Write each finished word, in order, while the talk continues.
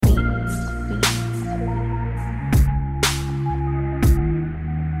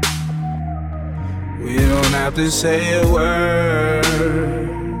have to say a word.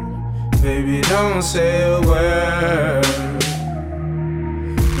 Baby, don't say a word.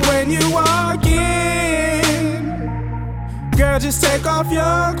 When you walk in, girl, just take off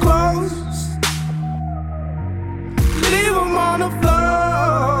your clothes. Leave them on the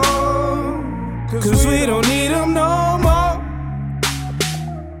floor, 'cause we don't need them no more.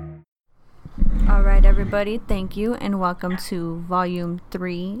 Alright everybody, thank you and welcome to volume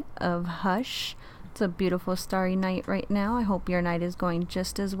 3 of Hush. It's a beautiful starry night right now. I hope your night is going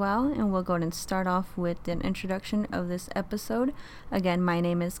just as well, and we'll go ahead and start off with an introduction of this episode. Again, my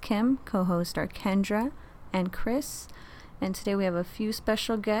name is Kim, co-host are Kendra and Chris, and today we have a few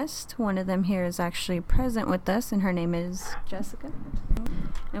special guests. One of them here is actually present with us, and her name is Jessica.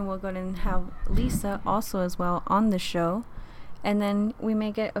 And we'll go ahead and have Lisa also as well on the show. And then we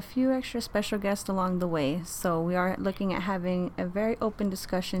may get a few extra special guests along the way. So we are looking at having a very open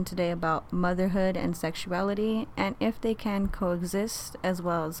discussion today about motherhood and sexuality, and if they can coexist, as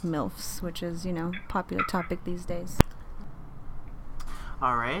well as MILFs, which is, popular topic these days.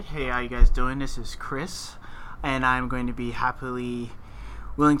 Alright, hey, how you guys doing? This is Chris, and I'm going to be happily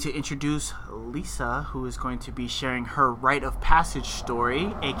willing to introduce Lisa, who is going to be sharing her rite of passage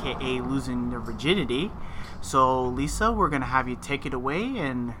story, aka losing their virginity. So Lisa, we're going to have you take it away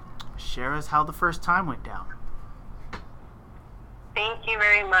and share us how the first time went down. Thank you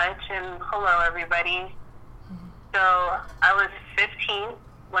very much, and hello everybody. So I was 15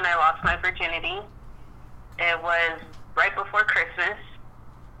 when I lost my virginity. It was right before Christmas.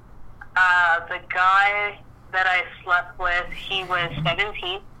 The guy that I slept with, he was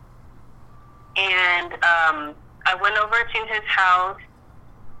 17, and I went over to his house,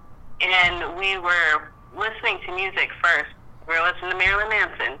 and we were listening to music first. We were listening to Marilyn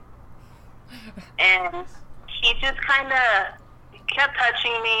Manson, and he just kind of kept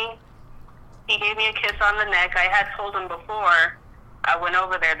touching me. He gave me a kiss on the neck. I had told him before I went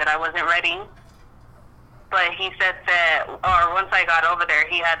over there that I wasn't ready, but he said that, or once I got over there,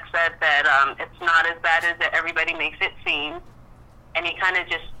 he had said that it's not as bad as everybody makes it seem, and he kind of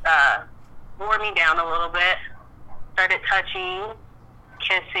just wore me down a little bit, started touching,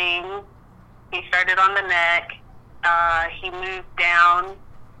 kissing. He started on the neck. He moved down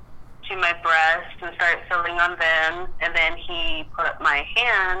to my breast and started filling on them, and then he put my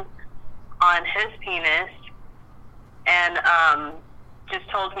hand on his penis and just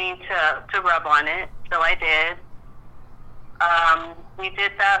told me to rub on it. So I did. We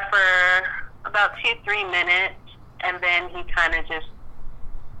did that for about 2-3 minutes, and then he kind of just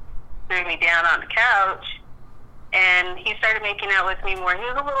threw me down on the couch, and he started making out with me more. He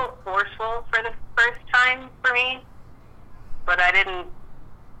was a little forceful for the first time for me, but I didn't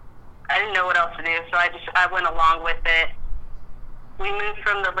know what else to do, so I went along with it. We moved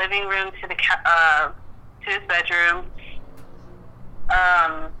from the living room to his bedroom.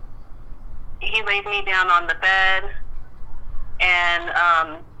 He laid me down on the bed,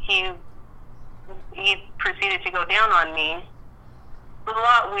 and he proceeded to go down on me. It was a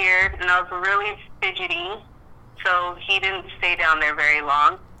lot weird, and I was really fidgety, so he didn't stay down there very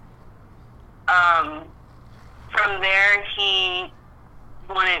long. From there, he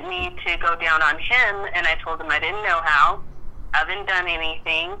wanted me to go down on him, and I told him I didn't know how. I haven't done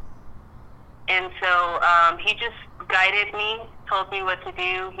anything. And so he just guided me, told me what to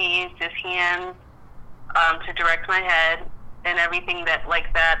do. He used his hands to direct my head and everything that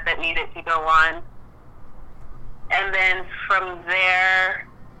needed to go on. And then from there,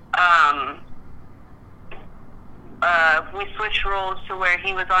 we switched roles to where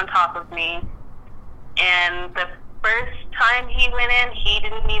he was on top of me. And the first time he went in, he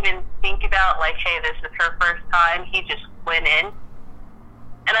didn't even think about, hey, this is her first time. He just went in.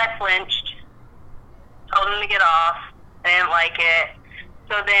 And I flinched, told him to get off. I didn't like it.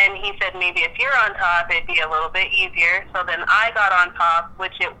 So then he said maybe if you're on top, it'd be a little bit easier. So then I got on top,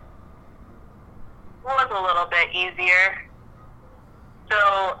 which it was a little bit easier.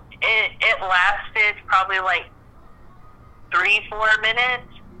 So it lasted probably 3-4 minutes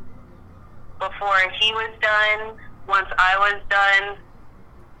before he was done. Once I was done,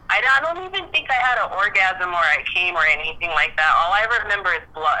 I don't even think I had an orgasm or I came or anything like that. All I remember is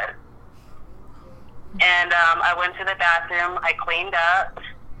blood. And I went to the bathroom. I cleaned up.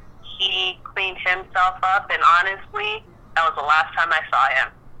 He cleaned himself up, and honestly, that was the last time I saw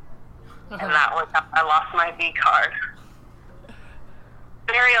him. And that was how I lost my V card.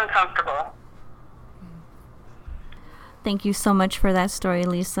 Very uncomfortable. Thank you so much for that story,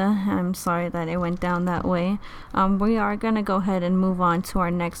 Lisa. I'm sorry that it went down that way. We are going to go ahead and move on to our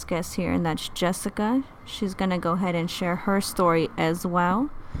next guest here, and that's Jessica. She's going to go ahead and share her story as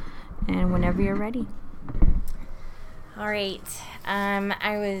well. And whenever you're ready. All right.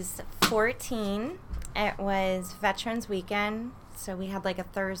 I was 14. It was Veterans Weekend, so we had like a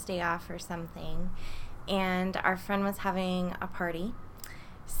Thursday off or something, and our friend was having a party.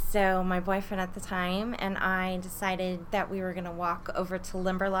 So my boyfriend at the time and I decided that we were going to walk over to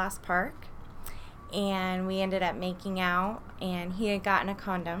Limberlost Park, and we ended up making out, and he had gotten a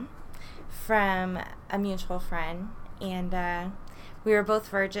condom from a mutual friend, and we were both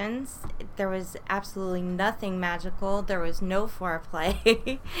virgins. There was absolutely nothing magical. There was no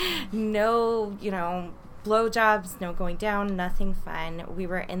foreplay, no, blowjobs, no going down, nothing fun. We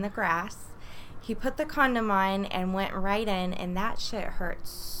were in the grass. He put the condom on and went right in, and that shit hurt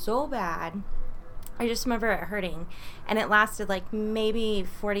so bad. I just remember it hurting, and it lasted like maybe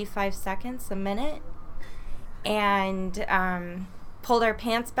 45 seconds, a minute, and pulled our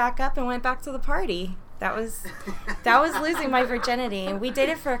pants back up and went back to the party. That was losing my virginity. We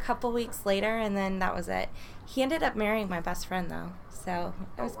dated for a couple weeks later, and then that was it. He ended up marrying my best friend, though, so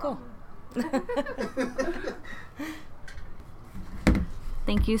it was cool.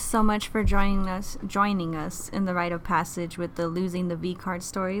 Thank you so much for joining us in the rite of passage with the losing the V card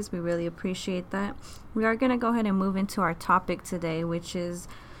stories. We really appreciate that. We are going to go ahead and move into our topic today, which is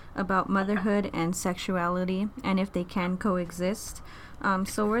about motherhood and sexuality and if they can coexist.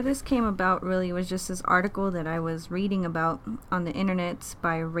 So where this came about really was just this article that I was reading about on the internet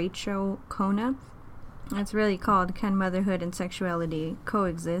by Rachel Kona. It's really called Can Motherhood and Sexuality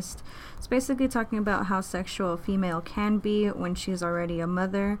Coexist? It's basically talking about how sexual a female can be when she's already a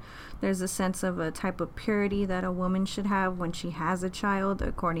mother. There's a sense of a type of purity that a woman should have when she has a child,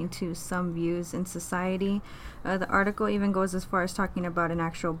 according to some views in society. The article even goes as far as talking about an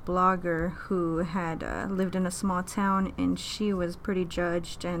actual blogger who had lived in a small town, and she was pretty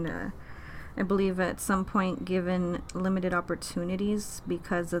judged and I believe at some point given limited opportunities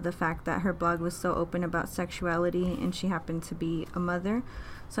because of the fact that her blog was so open about sexuality and she happened to be a mother.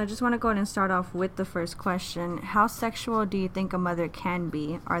 So I just want to go ahead and start off with the first question. How sexual do you think a mother can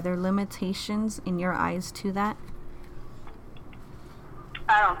be? Are there limitations in your eyes to that?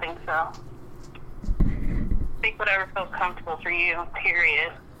 I don't think so. Think whatever feels comfortable for you,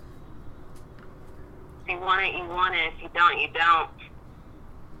 period. If you want it, you want it. If you don't, you don't.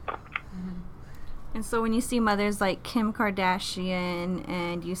 And so when you see mothers like Kim Kardashian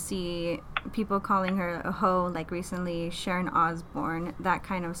and you see people calling her a hoe, like recently Sharon Osbourne, that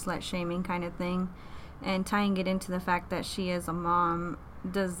kind of slut-shaming kind of thing, and tying it into the fact that she is a mom,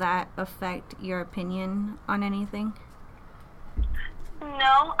 does that affect your opinion on anything?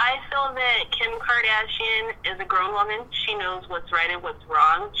 No, I feel that Kim Kardashian is a grown woman. She knows what's right and what's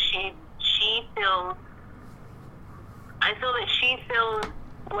wrong. I feel that she feels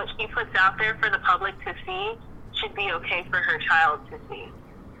what she puts out there for the public to see should be okay for her child to see.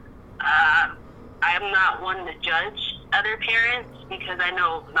 I'm not one to judge other parents because I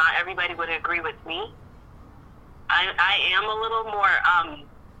know not everybody would agree with me. I am a little more,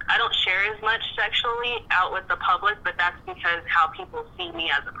 I don't share as much sexually out with the public, but that's because how people see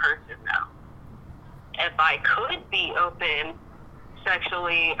me as a person now. If I could be open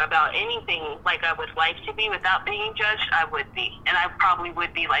sexually about anything like I would like to be without being judged, I would be. And I probably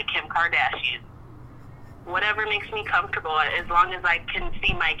would be like Kim Kardashian. Whatever makes me comfortable, as long as I can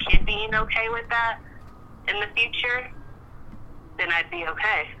see my kid being okay with that in the future, then I'd be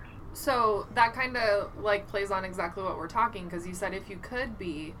okay. So that kind of like plays on exactly what we're talking, because you said if you could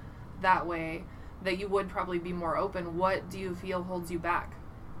be that way, that you would probably be more open. What do you feel holds you back?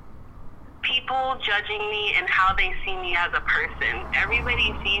 People judging me and how they see me as a person.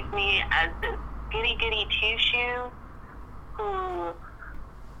 Everybody sees me as this goody-goody two-shoe who,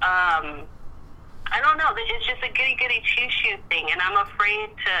 I don't know, it's just a goody-goody two-shoe thing, and I'm afraid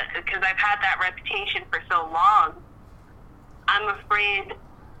to, because I've had that reputation for so long, I'm afraid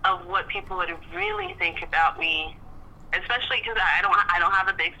of what people would really think about me, especially because I don't have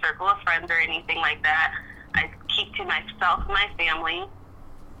a big circle of friends or anything like that. I keep to myself and my family.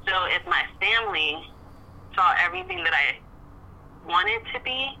 So if my family saw everything that I wanted to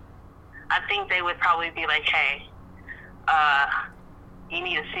be, I think they would probably be like, hey, you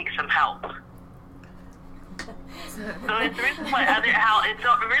need to seek some help. So it's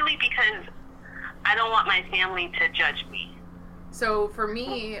really because I don't want my family to judge me. So for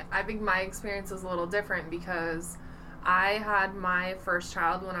me, I think my experience is a little different because I had my first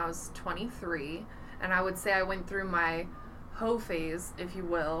child when I was 23, and I would say I went through my hoe phase, if you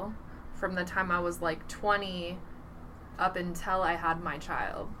will, from the time I was like 20 up until I had my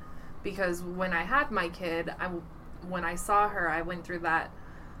child. Because when I had my kid, when I saw her, I went through that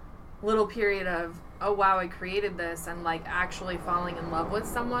little period of, oh wow, I created this, and like actually falling in love with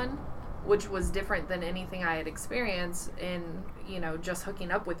someone. which was different than anything I had experienced in, just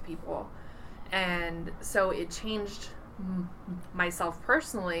hooking up with people. And so it changed myself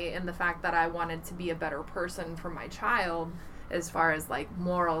personally in the fact that I wanted to be a better person for my child as far as like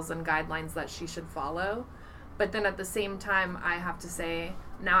morals and guidelines that she should follow. But then at the same time, I have to say,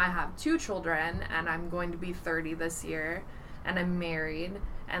 now I have 2 children and I'm going to be 30 this year and I'm married,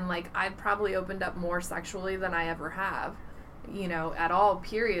 and like I've probably opened up more sexually than I ever have, at all,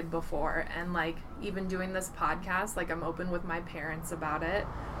 period, before. And like even doing this podcast, like I'm open with my parents about it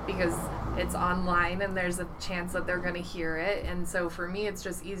because it's online and there's a chance that they're going to hear it. And so for me, it's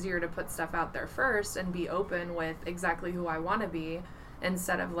just easier to put stuff out there first and be open with exactly who I want to be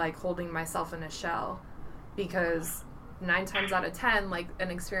instead of like holding myself in a shell. Because 9 times out of 10, like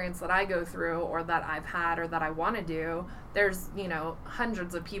an experience that I go through or that I've had or that I want to do, there's,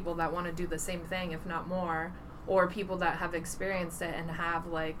 hundreds of people that want to do the same thing, if not more, or people that have experienced it and have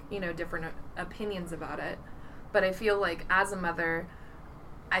like, different opinions about it. But I feel like as a mother,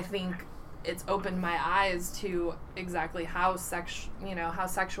 I think it's opened my eyes to exactly how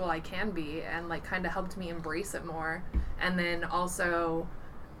sexual I can be, and like kind of helped me embrace it more. And then also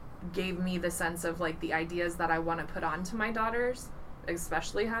gave me the sense of like the ideas that I want to put onto my daughters,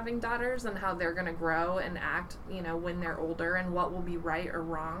 especially having daughters, and how they're going to grow and act, when they're older, and what will be right or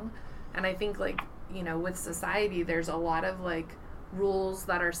wrong. And I think like, with society, there's a lot of like rules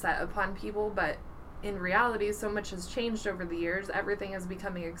that are set upon people, but in reality, so much has changed over the years. Everything is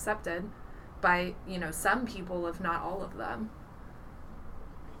becoming accepted by, some people, if not all of them.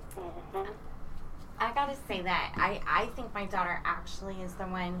 I gotta say that I think my daughter actually is the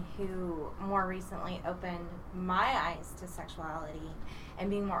one who more recently opened my eyes to sexuality and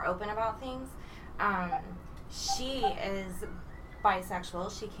being more open about things. She is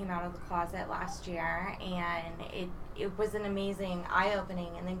bisexual. She came out of the closet last year, and it was an amazing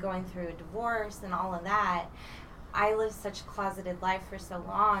eye-opening. And then going through a divorce and all of that, I lived such a closeted life for so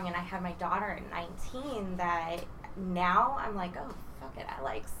long, and I had my daughter at 19 that now I'm like, oh, fuck it, I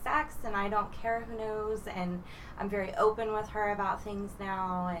like sex and I don't care who knows, and I'm very open with her about things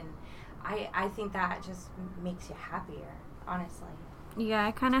now, and I think that just makes you happier, honestly. Yeah,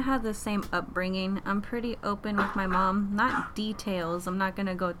 I kind of had the same upbringing. I'm pretty open with my mom. Not details. I'm not going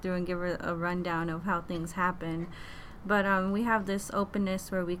to go through and give her a rundown of how things happen. But we have this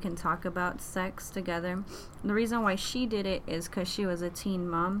openness where we can talk about sex together. The reason why she did it is because she was a teen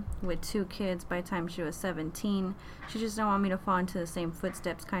mom with 2 kids by the time she was 17. She just didn't want me to fall into the same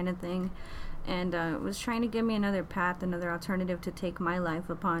footsteps kind of thing. And was trying to give me another path, another alternative to take my life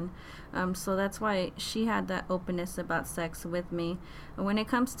upon. So that's why she had that openness about sex with me. When it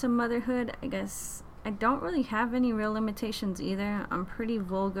comes to motherhood, I guess I don't really have any real limitations either. I'm pretty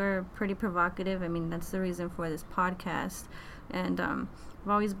vulgar, pretty provocative. I mean, that's the reason for this podcast. And I've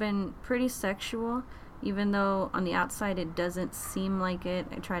always been pretty sexual, even though on the outside it doesn't seem like it.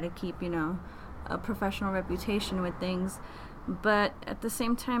 I try to keep, a professional reputation with things. But at the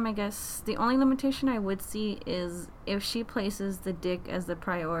same time, I guess the only limitation I would see is if she places the dick as the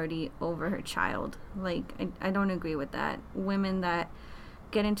priority over her child. Like, I don't agree with that. Women that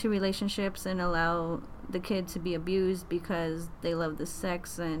get into relationships and allow the kid to be abused because they love the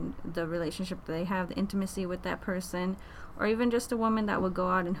sex and the relationship that they have, the intimacy with that person, or even just a woman that would go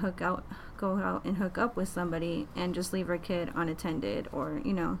out and hook up with somebody and just leave her kid unattended, or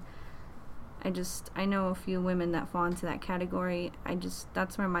I know a few women that fall into that category.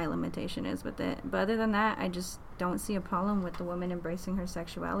 That's where my limitation is with it. But other than that, I just don't see a problem with the woman embracing her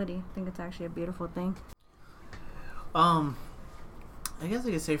sexuality. I think it's actually a beautiful thing. I guess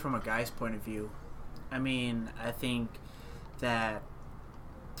I could say from a guy's point of view, I mean, I think that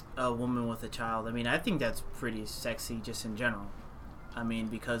a woman with a child, I think that's pretty sexy just in general. I mean,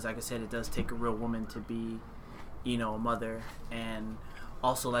 because like I said, it does take a real woman to be, a mother. And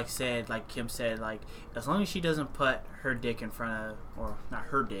also, like Kim said, like, as long as she doesn't put her dick in front of, or not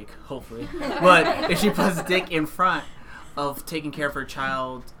her dick, hopefully, but if she puts dick in front of taking care of her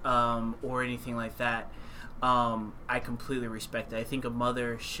child, or anything like that, I completely respect it. I think a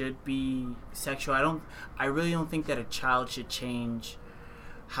mother should be sexual. I really don't think that a child should change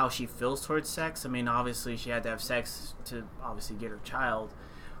how she feels towards sex. Obviously she had to have sex to obviously get her child.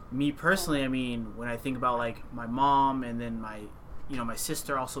 Me personally, when I think about like my mom and then my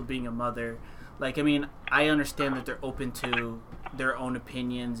sister also being a mother, I understand that they're open to their own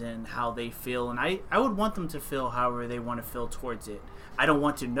opinions and how they feel, and I would want them to feel however they want to feel towards it. I don't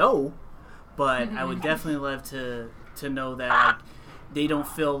want to know, but I would definitely love to know that they don't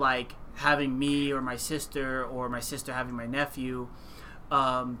feel like having me or my sister having my nephew,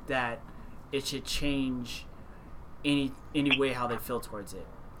 that it should change any way how they feel towards it.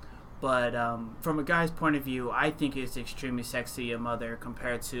 But from a guy's point of view, I think it's extremely sexy a mother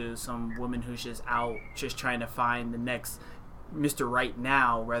compared to some woman who's just out just trying to find the next Mr. Right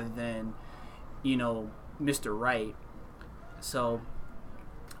now rather than, Mr. Right. So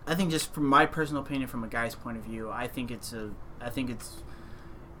I think just from my personal opinion, from a guy's point of view, I think it's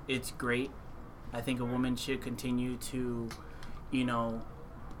great. I think a woman should continue to,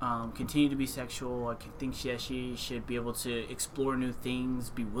 continue to be sexual. I think she should be able to explore new things,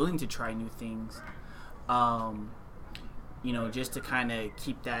 be willing to try new things, just to kind of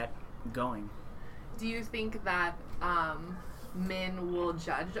keep that going. Do you think that men will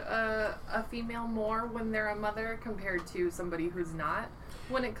judge a female more when they're a mother compared to somebody who's not,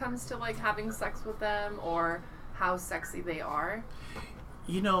 when it comes to like having sex with them or how sexy they are?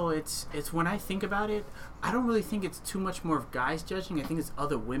 It's when I think about it, I don't really think it's too much more of guys judging. I think it's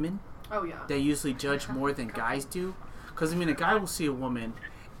other women. Oh yeah. They usually judge more than guys do, because a guy will see a woman,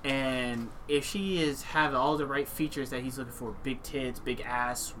 and if she have all the right features that he's looking for, big tits, big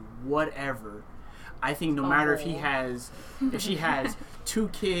ass, whatever, I think no matter if she has 2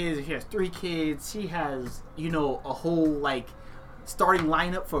 kids, if she has 3 kids, she has a whole like starting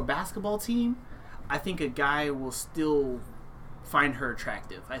lineup for a basketball team, I think a guy will still find her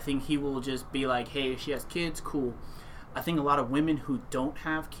attractive. I think he will just be like, hey, if she has kids, cool. I think a lot of women who don't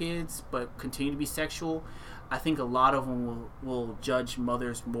have kids but continue to be sexual, I think a lot of them will judge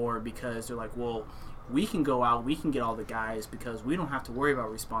mothers more because they're like, well, we can go out, we can get all the guys because we don't have to worry about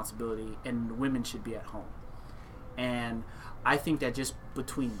responsibility, and women should be at home. And I think that just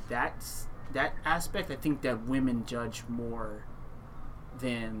between that aspect, I think that women judge more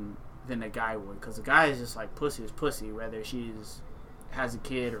than a guy would, because a guy is just like, pussy is pussy, whether she has a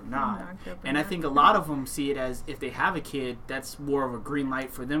kid or not. And I think a lot of them see it as, if they have a kid, that's more of a green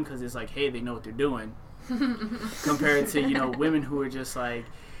light for them, because it's like, hey, they know what they're doing. Compared to women who are just like,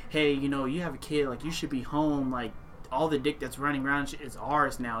 hey, you have a kid, like, you should be home, like, all the dick that's running around is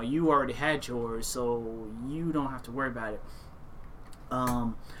ours now, you already had yours, so you don't have to worry about it.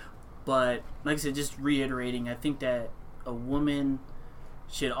 But like I said, just reiterating, I think that a woman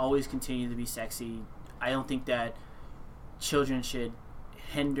should always continue to be sexy. I don't think that children should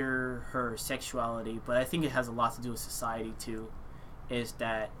hinder her sexuality, but I think it has a lot to do with society too. Is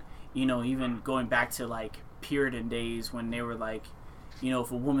that, even going back to like Puritan days when they were like,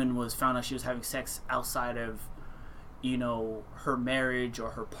 if a woman was found out she was having sex outside of, her marriage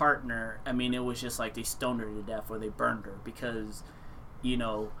or her partner, it was just like they stoned her to death or they burned her because,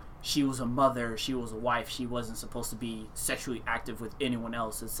 she was a mother, she was a wife, she wasn't supposed to be sexually active with anyone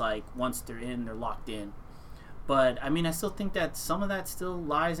else. It's like, once they're in, they're locked in. But, I still think that some of that still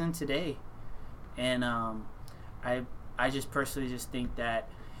lies in today. And I just personally just think that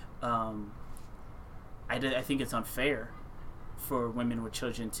I think it's unfair for women with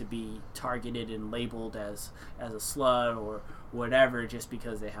children to be targeted and labeled as a slut or whatever just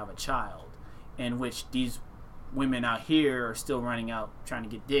because they have a child, in which these women out here are still running out trying to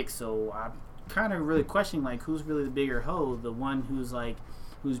get dick. So I'm kind of really questioning, like, who's really the bigger hoe, the one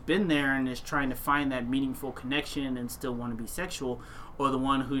who's been there and is trying to find that meaningful connection and still want to be sexual, or the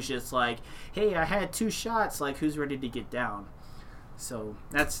one who's just like, hey, I had 2 shots, like, who's ready to get down? So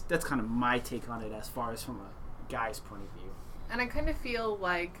that's kind of my take on it as far as from a guy's point of view. And I kind of feel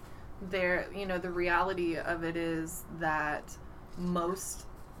like the reality of it is that most,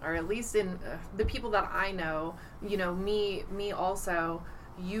 or at least in the people that I know, me also,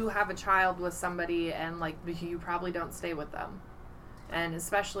 you have a child with somebody and like you probably don't stay with them. And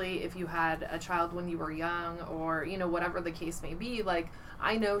especially if you had a child when you were young or, whatever the case may be, like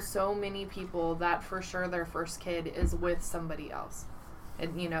I know so many people that for sure their first kid is with somebody else.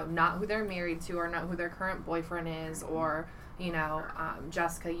 And, not who they're married to or not who their current boyfriend is, or,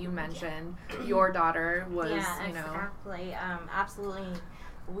 Jessica, you mentioned your daughter was, exactly. Absolutely.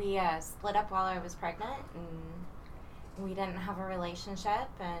 We split up while I was pregnant, and we didn't have a relationship,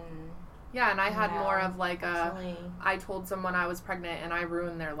 and yeah, and I had more of like I told someone I was pregnant and I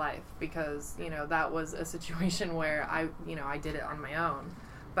ruined their life because, that was a situation where I did it on my own.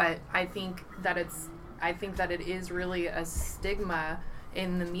 But I think that it is really a stigma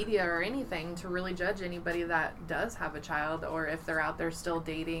in the media or anything to really judge anybody that does have a child, or if they're out there still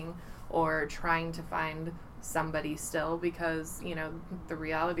dating or trying to find somebody still, because the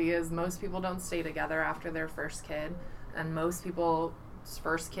reality is most people don't stay together after their first kid, and most people's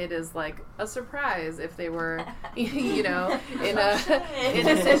first kid is like a surprise if they were in a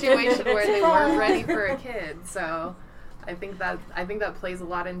situation where they weren't ready for a kid. So I think that plays a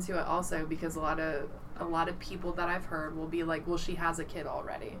lot into it also, because a lot of people that I've heard will be like, well, she has a kid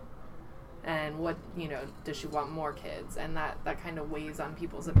already. and what, does she want more kids? And that kind of weighs on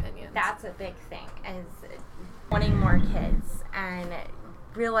people's opinions. That's a big thing, is wanting more kids and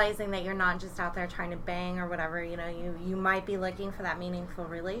realizing that you're not just out there trying to bang or whatever. You might be looking for that meaningful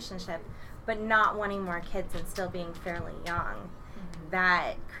relationship, but not wanting more kids and still being fairly young.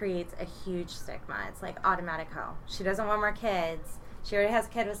 That creates a huge stigma. It's like automatic hoe. She doesn't want more kids. She already has a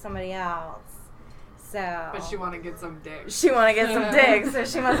kid with somebody else. So. But she want to get some dick. She want to get some dick, so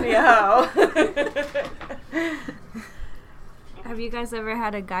she must be a hoe. Have you guys ever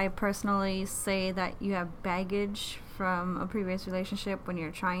had a guy personally say that you have baggage from a previous relationship when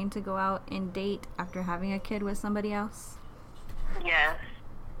you're trying to go out and date after having a kid with somebody else? Yes.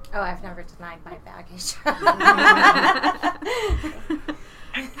 Oh, I've never denied my baggage.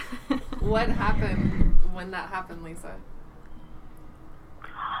 What happened when that happened, Lisa?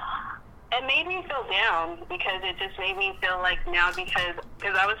 It made me feel down because it just made me feel like now because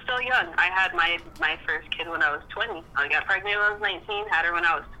I was still young. I had my first kid when I was 20. I got pregnant when I was 19, had her when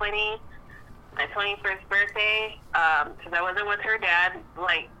I was 20. My 21st birthday, because I wasn't with her dad.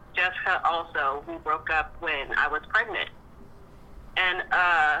 Like Jessica also, we broke up when I was pregnant. And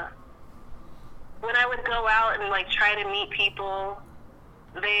when I would go out and like try to meet people,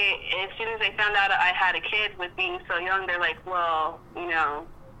 as soon as they found out I had a kid with being so young, they're like, well,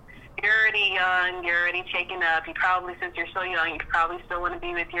 you're already young, you're already taken up, since you're so young, you probably still want to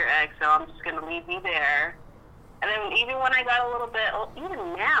be with your ex, so I'm just going to leave you there. And then even when I got a little bit,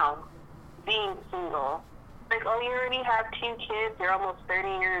 even now, being single, like, oh, you already have 2 kids, you're almost 30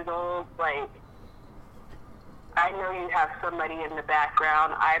 years old, like, I know you have somebody in the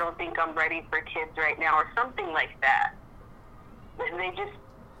background, I don't think I'm ready for kids right now, or something like that. And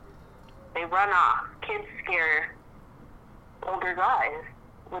they run off. Kids scare older guys,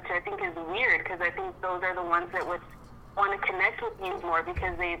 which I think is weird, because I think those are the ones that would want to connect with you more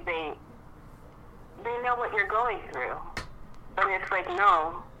because they know what you're going through. But it's like,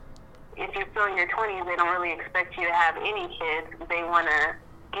 no, if you're still in your 20s, they don't really expect you to have any kids. They want to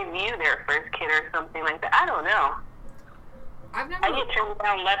give you their first kid or something like that. I don't know. I get turned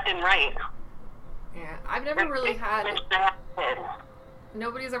down left and right. Yeah, I've never really had...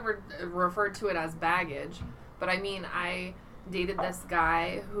 Nobody's ever referred to it as baggage, but I mean, I dated this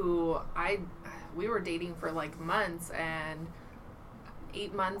guy who we were dating for like months, and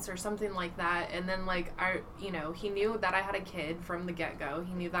 8 months or something like that, and then like he knew that I had a kid from the get-go.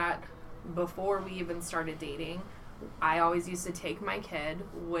 He knew that before we even started dating. I always used to take my kid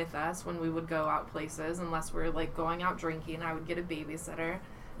with us when we would go out places, unless we were like going out drinking. I would get a babysitter.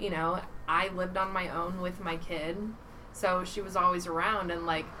 I lived on my own with my kid, so she was always around. And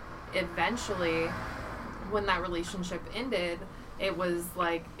like eventually when that relationship ended, it was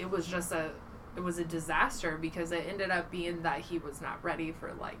a disaster, because it ended up being that he was not ready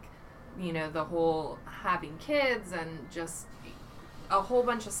for like, the whole having kids and just a whole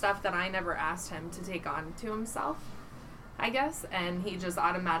bunch of stuff that I never asked him to take on to himself, I guess. And he just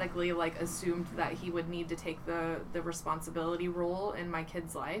automatically like assumed that he would need to take the responsibility role in my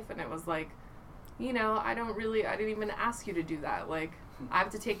kid's life. And it was like, I didn't even ask you to do that. Like, I have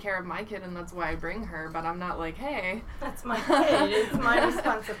to take care of my kid, and that's why I bring her, but I'm not like, hey, that's my kid, it's my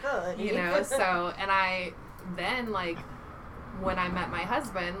responsibility. So, and I then, like, when I met my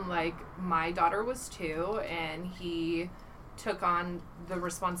husband, like, my daughter was 2, and he took on the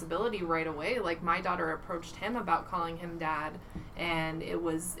responsibility right away. Like, my daughter approached him about calling him dad, and it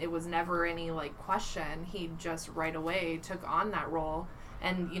was never any like question. He just right away took on that role.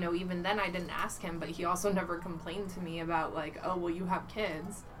 And even then I didn't ask him, but he also never complained to me about like, oh, well, you have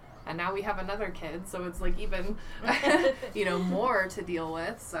kids and now we have another kid, so it's like even more to deal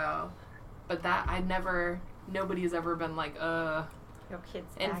with. So, but that nobody's ever been like, your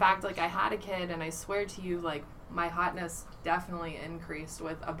kids. In fact, like, I had a kid, and I swear to you, like, my hotness definitely increased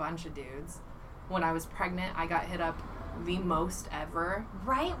with a bunch of dudes. When I was pregnant, I got hit up the most ever.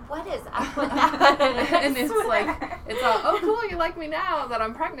 Right? What is up with that? And it's like, oh, cool, you like me now that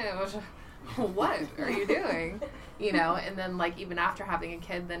I'm pregnant. What are you doing? And then, like, even after having a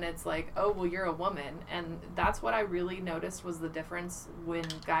kid, then it's like, oh, well, you're a woman. And that's what I really noticed was the difference when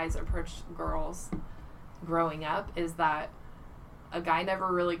guys approached girls growing up, is that a guy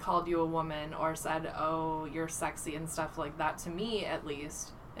never really called you a woman or said, oh, you're sexy and stuff like that, to me at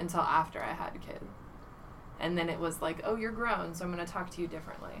least, until after I had a kid. And then it was like, oh, you're grown, so I'm going to talk to you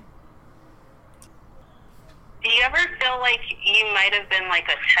differently. Do you ever feel like you might have been like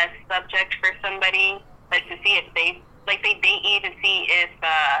a test subject for somebody, like to see if they date you to see if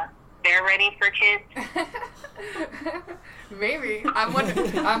they're ready for kids? Maybe. I'm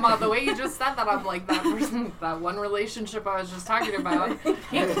the way you just said that, I'm like, that person, that one relationship I was just talking about,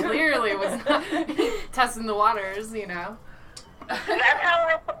 he clearly was not testing the waters, you know? That's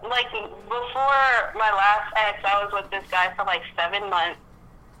how, like, before my last ex, I was with this guy for like 7 months.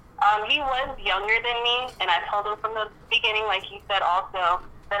 He was younger than me, and I told him from the beginning, like he said also,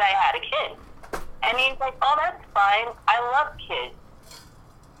 that I had a kid. And he's like, oh, that's fine. I love kids.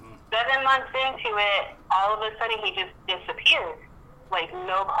 7 months into it, all of a sudden he just disappears. Like,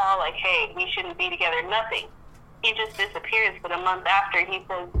 no call, like, hey, we shouldn't be together, nothing. He just disappears, but a month after, he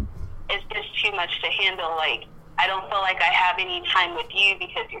says, it's just too much to handle. Like, I don't feel like I have any time with you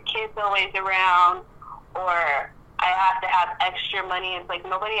because your kid's always around, or I have to have extra money. It's like,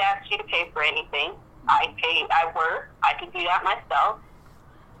 nobody asked you to pay for anything. I work, I can do that myself.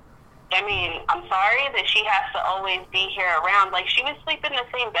 I mean, I'm sorry that she has to always be here around. Like, she would sleep in the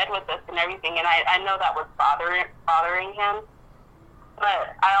same bed with us and everything, and I know that was bothering him.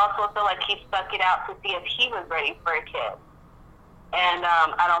 But I also feel like he stuck it out to see if he was ready for a kid. And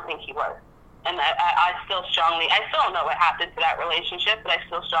I don't think he was. And I still don't know what happened to that relationship, but I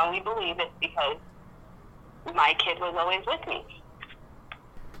still strongly believe it's because my kid was always with me.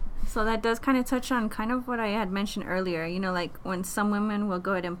 So that does kind of touch on kind of what I had mentioned earlier. You know, like when some women will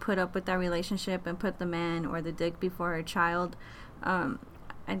go ahead and put up with that relationship and put the man or the dick before her child.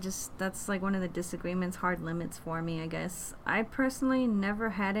 That's like one of the disagreements, hard limits for me, I guess. I personally never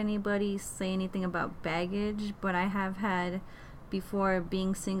had anybody say anything about baggage, but I have had before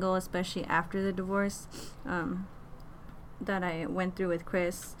being single, especially after the divorce that I went through with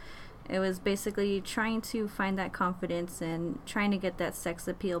Chris. It was basically trying to find that confidence and trying to get that sex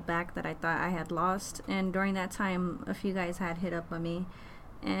appeal back that I thought I had lost. And during that time, a few guys had hit up on me.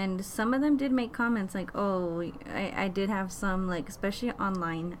 And some of them did make comments like, oh, I did have some, like, especially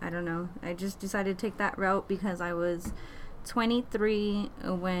online. I don't know. I just decided to take that route because I was 23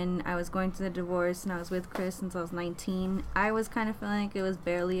 when I was going through the divorce, and I was with Chris since I was 19. I was kind of feeling like it was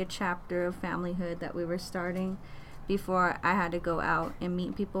barely a chapter of familyhood that we were starting before I had to go out and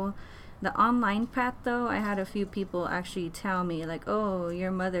meet people. The online path, though, I had a few people actually tell me, like, oh, you're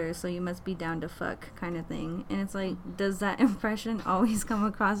a mother, so you must be down to fuck, kind of thing. And it's like, does that impression always come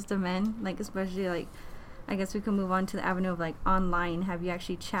across to men? Like, especially, like, I guess we can move on to the avenue of, like, online. Have you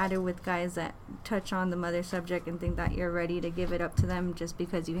actually chatted with guys that touch on the mother subject and think that you're ready to give it up to them just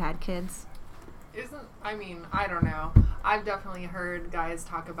because you had kids? I don't know. I've definitely heard guys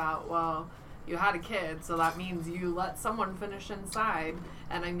talk about, well, you had a kid, so that means you let someone finish inside.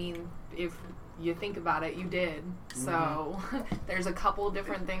 And I mean, if you think about it, you did. So there's a couple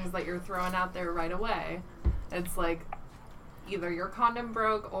different things that you're throwing out there right away. It's like either your condom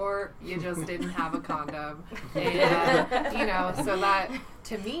broke or you just didn't have a condom. And, you know, so that,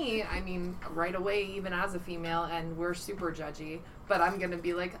 to me, I mean, right away, even as a female, and we're super judgy, but I'm going to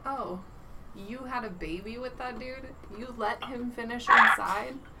be like, oh, you had a baby with that dude? You let him finish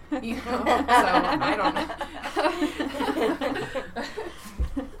inside? You know, so I don't know.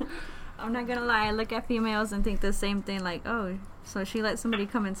 I'm not gonna lie, I look at females and think the same thing, like, oh, so she let somebody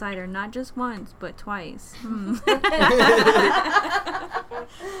come inside her not just once, but twice.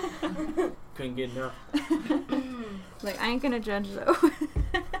 Couldn't get enough. Like, I ain't gonna judge, though.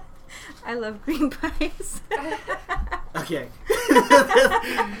 I love green pies. Okay.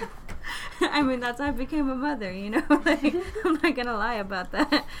 I mean, that's how I became a mother, you know? Like, I'm not gonna lie about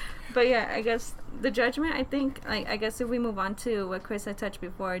that. But yeah, I guess the judgment, I think, like, I guess if we move on to what Chris had touched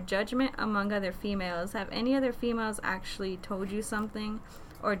before, judgment among other females. Have any other females actually told you something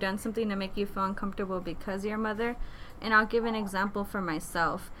or done something to make you feel uncomfortable because you're a mother? And I'll give an example for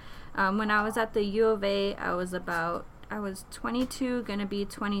myself. When I was at the U of A, I was 22, gonna be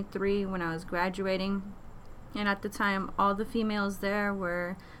 23 when I was graduating. And at the time, all the females there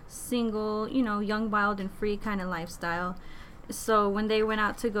were single, you know, young, wild, and free kind of lifestyle. So when they went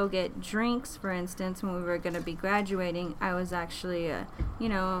out to go get drinks, for instance, when we were going to be graduating, I was actually, you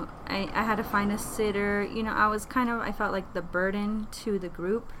know, I had to find a sitter. You know, I felt like the burden to the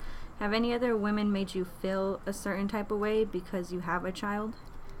group. Have any other women made you feel a certain type of way because you have a child?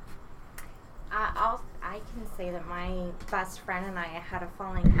 I can say that my best friend and I had a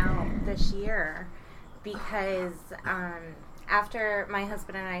falling out this year because after my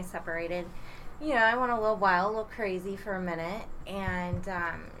husband and I separated, you know, I went a little crazy for a minute, and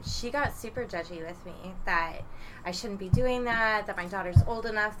she got super judgy with me that I shouldn't be doing that my daughter's old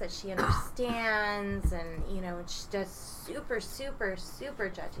enough that she understands, and, you know, it's just super, super, super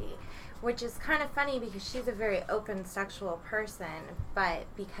judgy, which is kind of funny because she's a very open sexual person, but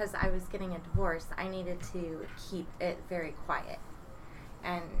because I was getting a divorce, I needed to keep it very quiet.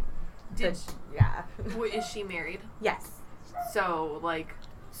 And Yeah. Is she married? Yes. So, like,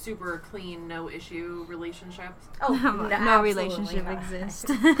 super clean, no issue relationship? Oh, no relationship exists.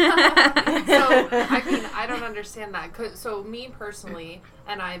 So, I mean, I don't understand that. So, me personally,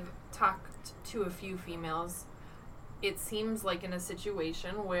 and I've talked to a few females, it seems like in a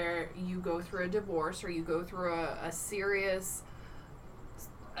situation where you go through a divorce or you go through a serious,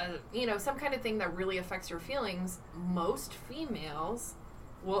 some kind of thing that really affects your feelings, most females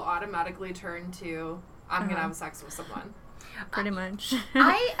will automatically turn to, I'm going to have sex with someone. Pretty much.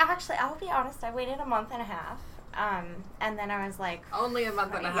 I'll be honest, I waited a month and a half. And then I was like... Only a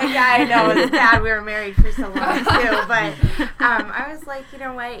month and a half. Yeah, I know. It was bad. We were married for so long, too. But I was like, you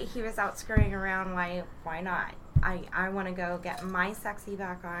know what? He was out screwing around. Why not? I want to go get my sexy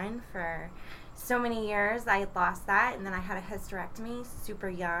back on. For so many years, I had lost that. And then I had a hysterectomy super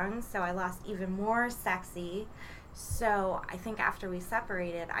young. So I lost even more sexy. So I think after we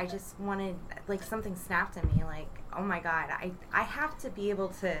separated, I just wanted, like, something snapped in me. Like, oh, my God, I have to be able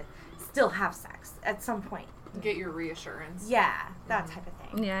to still have sex at some point. Get your reassurance. Yeah, that type of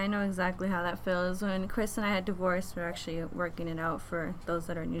thing. Yeah, I know exactly how that feels. When Chris and I had divorced, we're actually working it out for those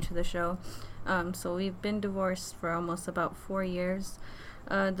that are new to the show. So we've been divorced for almost about 4 years.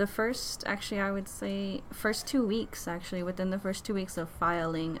 The first 2 weeks, within the first 2 weeks of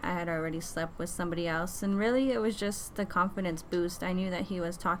filing, I had already slept with somebody else. And really, it was just the confidence boost. I knew that he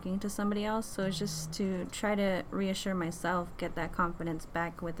was talking to somebody else. So it was just to try to reassure myself, get that confidence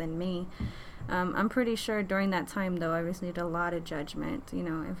back within me. I'm pretty sure during that time, though, I received a lot of judgment.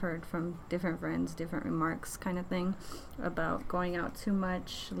 I've heard from different friends, different remarks kind of thing about going out too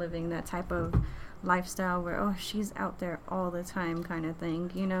much, living that type of lifestyle where, oh, she's out there all the time kind of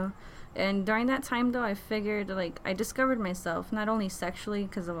thing, And during that time, though, I figured, like, I discovered myself, not only sexually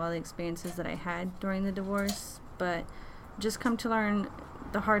because of all the experiences that I had during the divorce, but just come to learn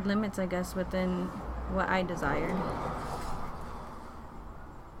the hard limits, I guess, within what I desired.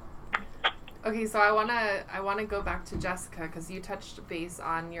 Okay, so I wanna go back to Jessica because you touched base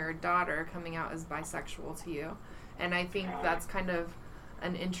on your daughter coming out as bisexual to you, and I think that's kind of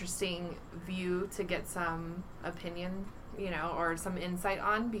an interesting view to get some opinion, or some insight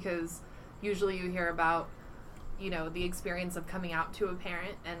on, because usually you hear about, the experience of coming out to a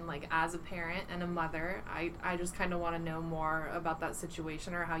parent and, like, as a parent and a mother. I just kind of want to know more about that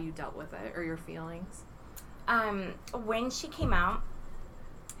situation or how you dealt with it or your feelings. When she came out,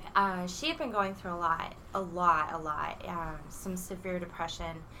 she had been going through a lot. Some severe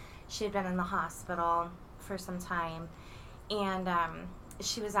depression. She had been in the hospital for some time, and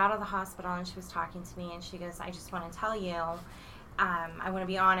she was out of the hospital and she was talking to me and she goes, I just want to tell you, I want to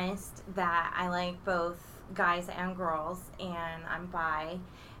be honest that I like both guys and girls and I'm bi.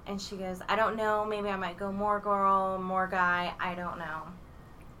 And she goes, I don't know, maybe I might go more girl, more guy, I don't know.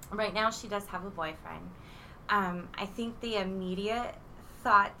 Right now she does have a boyfriend. I think the immediate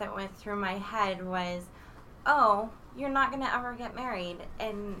thought that went through my head was, oh, you're not going to ever get married.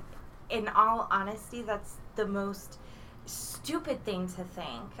 And in all honesty, that's the most stupid thing to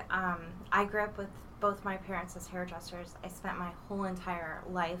think. I grew up with both my parents as hairdressers. I spent my whole entire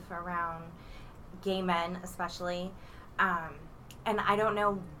life around gay men, especially. And I don't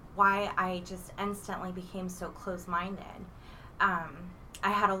know why I just instantly became so close-minded. I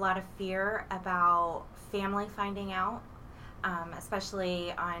had a lot of fear about family finding out,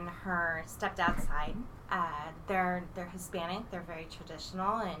 especially on her stepdad's side. They're Hispanic, they're very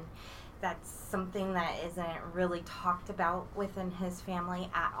traditional, and that's something that isn't really talked about within his family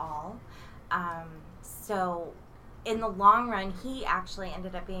at all. So in the long run, he actually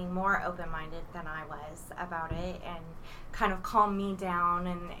ended up being more open-minded than I was about it and kind of calmed me down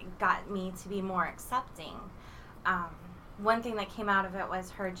and got me to be more accepting. One thing that came out of it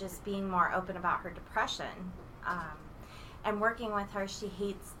was her just being more open about her depression. And working with her, she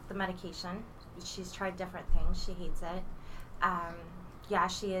hates the medication. She's tried different things. She hates it. Yeah,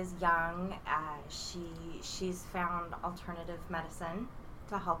 she is young. She's found alternative medicine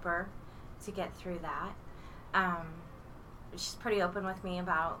to help her to get through that. She's pretty open with me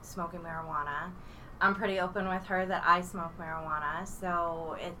about smoking marijuana. I'm pretty open with her that I smoke marijuana.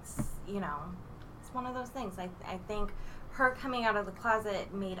 So it's, it's one of those things. I think her coming out of the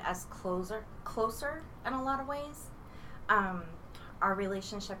closet made us closer in a lot of ways. Our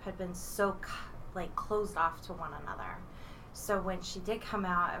relationship had been so closed off to one another. So when she did come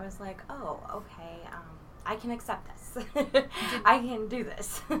out, I was like, oh, okay, I can accept this. I can do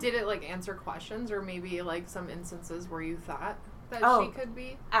this. Did it answer questions or maybe some instances where you thought that she could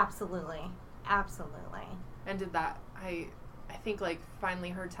be? Absolutely. And did that, I think finally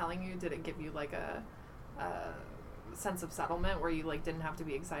her telling you, did it give you a sense of settlement where you, like, didn't have to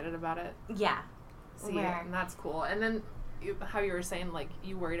be excited about it. Yeah. See, and that's cool. And then how you were saying, like,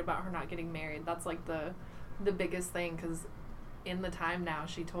 you worried about her not getting married. That's, like, the biggest thing, because in the time now,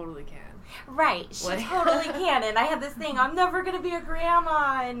 she totally can. Right, she totally can. And I have this thing, I'm never going to be a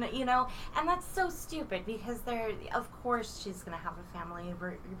grandma, and, you know, and that's so stupid, because of course she's going to have a family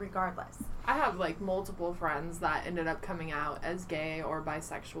regardless. I have, like, multiple friends that ended up coming out as gay or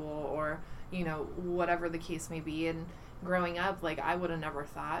bisexual or, you know, whatever the case may be. And growing up, like, I would have never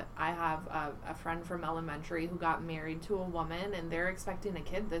thought. I have a friend from elementary who got married to a woman, and they're expecting a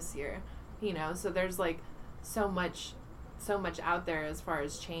kid this year, you know, so there's, like, so much out there as far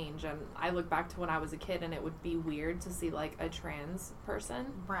as change. And I look back to when I was a kid, and it would be weird to see, like, a trans person.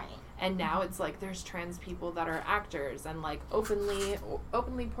 Right. And now it's like there's trans people that are actors and, like,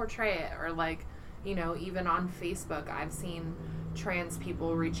 openly portray it, or, like, you know, even on Facebook I've seen trans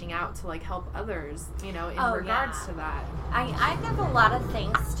people reaching out to, like, help others, you know, in regards to that. I give a lot of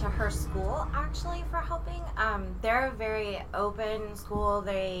thanks to her school, actually, for helping. They're a very open school.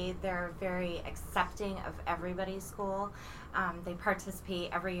 They're very accepting of everybody's school. They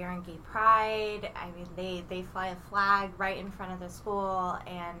participate every year in Gay Pride. I mean, they fly a flag right in front of the school,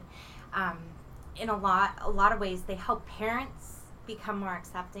 and in a lot of ways they help parents become more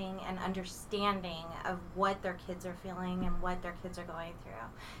accepting and understanding of what their kids are feeling and what their kids are going through.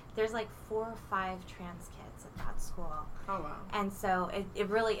 There's like 4 or 5 trans kids at that school. Oh, wow. And so it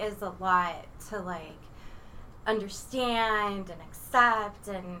really is a lot to, like, understand and accept,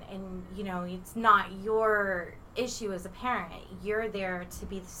 and you know, it's not your issue as a parent. You're there to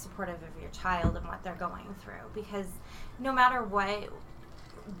be supportive of your child and what they're going through, because no matter what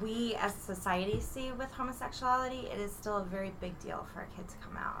we as society see with homosexuality, it is still a very big deal for a kid to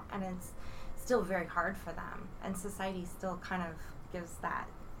come out, and it's still very hard for them, and society still kind of gives that,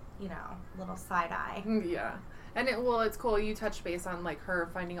 you know, little side eye. Yeah. And it's cool you touched base on, like, her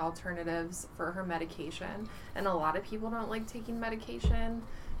finding alternatives for her medication, and a lot of people don't like taking medication.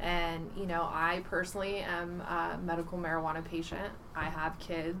 And, you know, I personally am a medical marijuana patient. I have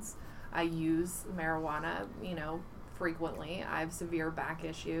kids. I use marijuana, you know, frequently. I have severe back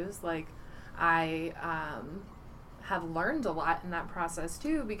issues. Like, I have learned a lot in that process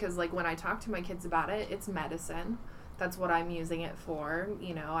too, because, like, when I talk to my kids about it, it's medicine. That's what I'm using it for.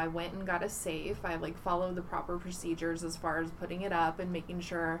 You know, I went and got a safe. I, like, follow the proper procedures as far as putting it up and making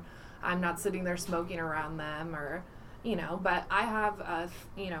sure I'm not sitting there smoking around them, or, you know, but I have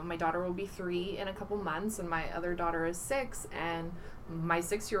you know, my daughter will be 3 in a couple months, and my other daughter is 6, and my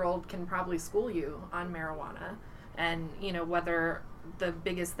 6-year-old can probably school you on marijuana. And, you know, whether the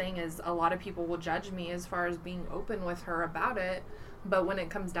biggest thing is a lot of people will judge me as far as being open with her about it, but when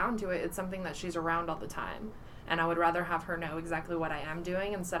it comes down to it, it's something that she's around all the time. And I would rather have her know exactly what I am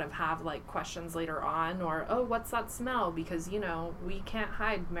doing instead of have, like, questions later on, or, oh, what's that smell? Because, you know, we can't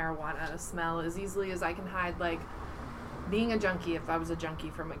hide marijuana smell as easily as I can hide, like, being a junkie if I was a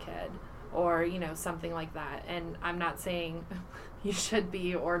junkie from a kid, or, you know, something like that. And I'm not saying you should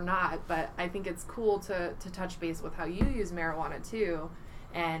be or not, but I think it's cool to touch base with how you use marijuana too,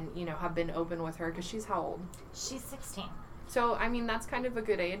 and, you know, have been open with her, because she's how old? She's 16. So, I mean, that's kind of a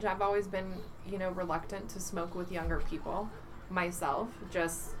good age. I've always been, you know, reluctant to smoke with younger people myself,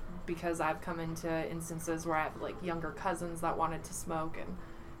 just because I've come into instances where I have, like, younger cousins that wanted to smoke, and,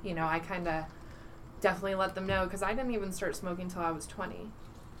 you know, I kind of definitely let them know, because I didn't even start smoking until I was 20.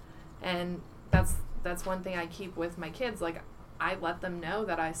 And that's one thing I keep with my kids. Like, I let them know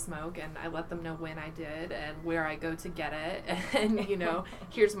that I smoke, and I let them know when I did and where I go to get it, and, you know,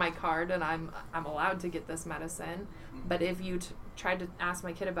 here's my card, and I'm allowed to get this medicine. But if you tried to ask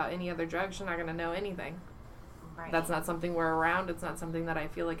my kid about any other drugs, she's not going to know anything. Right. That's not something we're around. It's not something that I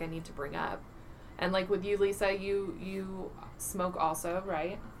feel like I need to bring up. And, like, with you, Lisa, you smoke also,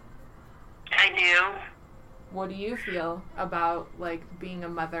 right? I do. What do you feel about, like, being a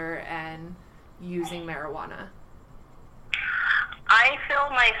mother and using marijuana? I feel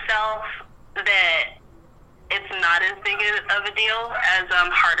myself that it's not as big of a deal as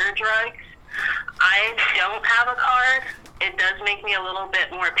harder drugs. I don't have a card. It does make me a little bit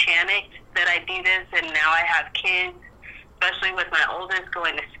more panicked that I do this, and now I have kids, especially with my oldest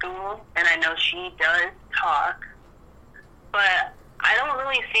going to school, and I know she does talk. But I don't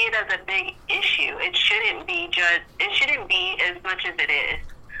really see it as a big issue. It shouldn't be as much as it is.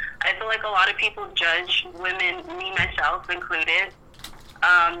 I feel like a lot of people judge women, me myself included,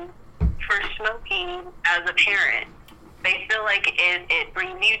 for smoking as a parent. They feel like it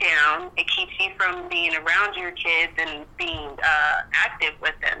brings you down. It keeps you from being around your kids and being active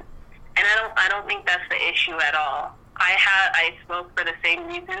with them. And I don't think that's the issue at all. I smoke for the same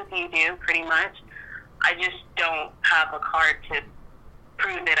reasons you do, pretty much. I just don't have a card to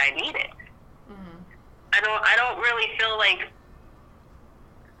prove that I need it. Mm-hmm. I don't really feel like,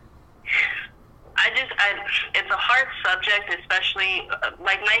 it's a hard subject, especially,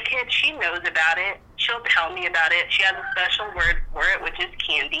 like my kid, she knows about it. She'll tell me about it. She has a special word for it, which is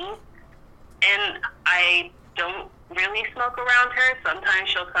candy. And I don't really smoke around her. Sometimes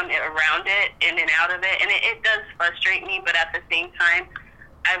she'll come around it, in and out of it, and it does frustrate me, but at the same time,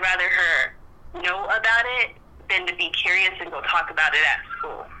 I'd rather her know about it than to be curious and go talk about it at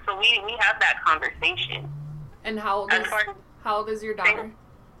school. So we have that conversation. And how old is your daughter?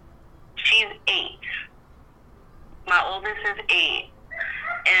 She's 8. My oldest is 8.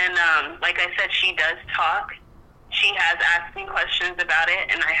 And like I said, she does talk. She has asked me questions about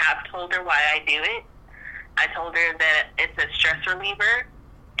it, and I have told her why I do it. I told her that it's a stress reliever,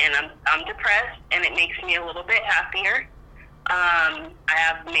 and I'm depressed, and it makes me a little bit happier. I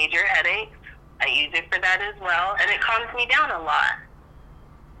have major headaches. I use it for that as well, and it calms me down a lot.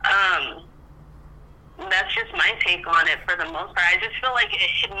 That's just my take on it for the most part. I just feel like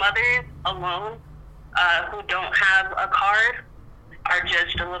mothers alone who don't have a card are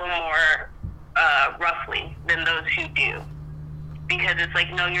judged a little more roughly than those who do, because it's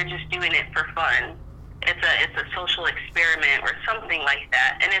like, no, you're just doing it for fun. It's a social experiment or something like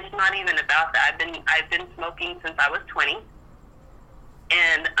that, and it's not even about that. I've been smoking since I was 20,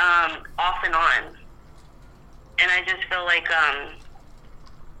 and off and on, and I just feel like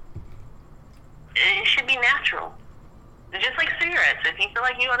it should be natural. Just like cigarettes. If you feel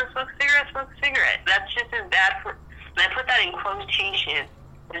like you want to smoke cigarettes, smoke cigarettes. That's just as bad and I put that in quotation.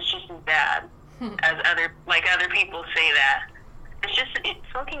 It's just as bad as other people say that.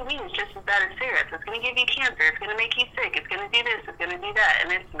 Smoking weed is just as bad as cigarettes. It's going to give you cancer. It's going to make you sick. It's going to do this. It's going to do that.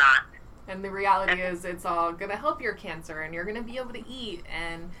 And it's not. And the reality is it's all going to help your cancer, and you're going to be able to eat.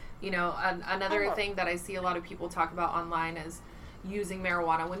 And, another thing that I see a lot of people talk about online is using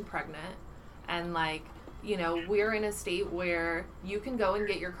marijuana when pregnant. And, we're in a state where you can go and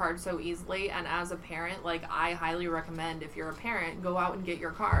get your card so easily. And as a parent, I highly recommend, if you're a parent, go out and get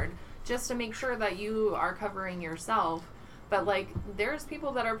your card just to make sure that you are covering yourself. But, there's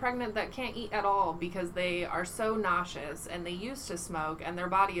people that are pregnant that can't eat at all because they are so nauseous and they used to smoke, and their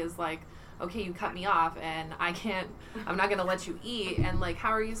body is like, okay, you cut me off and I'm not going to let you eat. And,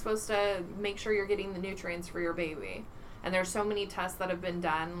 how are you supposed to make sure you're getting the nutrients for your baby? And there's so many tests that have been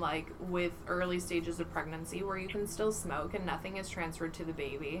done, with early stages of pregnancy where you can still smoke and nothing is transferred to the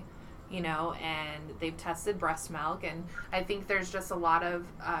baby, and they've tested breast milk. And I think there's just a lot of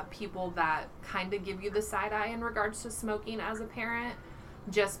people that kind of give you the side eye in regards to smoking as a parent,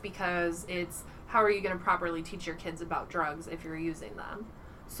 just because it's, how are you going to properly teach your kids about drugs if you're using them?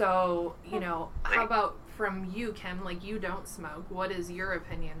 So, how about from you, Kim? You don't smoke. What is your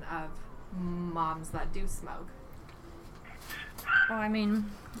opinion of moms that do smoke? Well, I mean,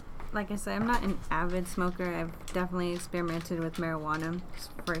 like I said, I'm not an avid smoker. I've definitely experimented with marijuana.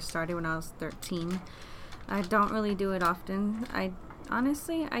 First started when I was 13. I don't really do it often. I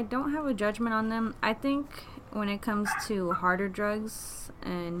don't have a judgment on them. I think when it comes to harder drugs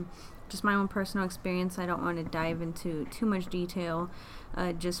and just my own personal experience, I don't want to dive into too much detail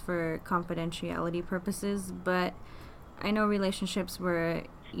just for confidentiality purposes. But I know relationships where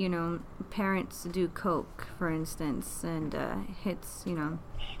parents do coke, for instance, and hits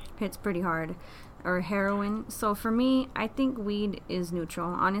pretty hard, or heroin. So for me, I think weed is neutral.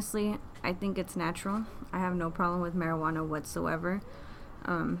 Honestly, I think it's natural. I have no problem with marijuana whatsoever.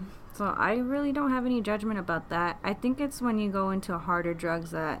 So I really don't have any judgment about that. I think it's when you go into harder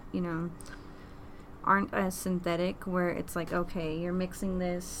drugs that, aren't as synthetic, where it's like, okay, you're mixing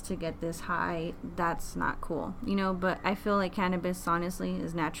this to get this high. That's not cool, but I feel like cannabis, honestly,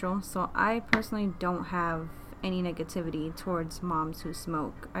 is natural. So I personally don't have any negativity towards moms who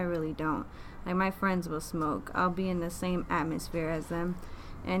smoke. I really don't. My friends will smoke. I'll be in the same atmosphere as them.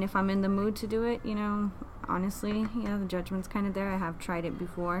 And if I'm in the mood to do it, honestly, the judgment's kind of there. I have tried it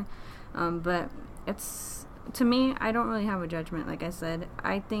before. But to me, I don't really have a judgment, like I said.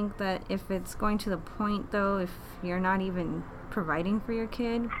 I think that if it's going to the point, though, if you're not even providing for your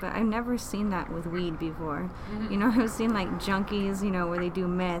kid, but I've never seen that with weed before. Mm-hmm. I've seen junkies, where they do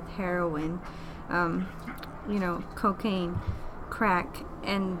meth, heroin, cocaine, crack,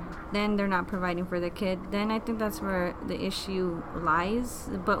 and then they're not providing for the kid, then I think that's where the issue lies.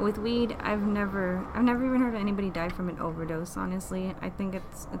 But with weed, I've never even heard of anybody die from an overdose, honestly. I think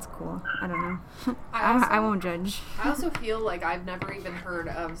it's cool. I don't know. I won't judge. I also feel like I've never even heard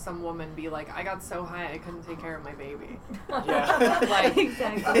of some woman be like, I got so high I couldn't take care of my baby. Yeah. Like,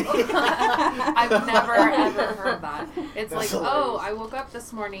 Exactly. I've never ever heard that. It's That's like, hilarious. oh, I woke up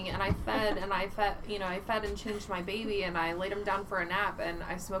this morning and I fed and changed my baby and I laid him down for a nap and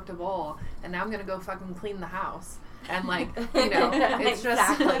I smoked a bowl and now I'm gonna go fucking clean the house. And like, it's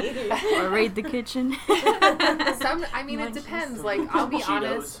Exactly. just Or raid the kitchen. it depends. Like, I'll be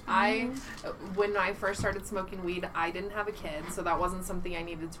Cheetos. honest, when I first started smoking weed, I didn't have a kid, so that wasn't something I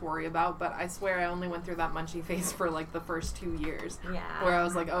needed to worry about, but I swear I only went through that munchie phase for like the first 2 years. Yeah. Where I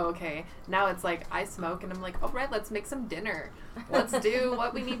was like, oh, okay. Now it's like, I smoke and I'm like, all right, let's make some dinner. Let's do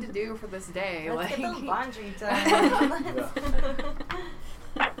what we need to do for this day. Let's like, get the laundry done.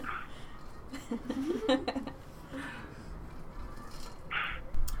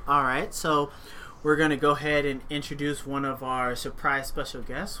 All right, so we're going to go ahead and introduce one of our surprise special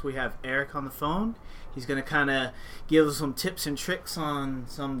guests. We have Eric on the phone. He's going to kind of give us some tips and tricks on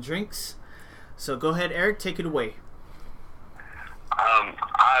some drinks. So go ahead, Eric, take it away.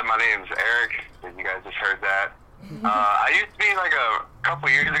 Hi, my name's Eric. You guys just heard that. I used to be like a couple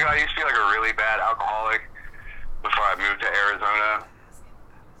years ago, I used to be like a really bad alcoholic before I moved to Arizona.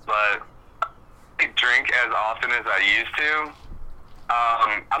 But I don't drink as often as I used to.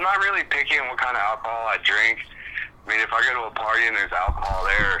 I'm not really picky on what kind of alcohol I drink. I mean, if I go to a party and there's alcohol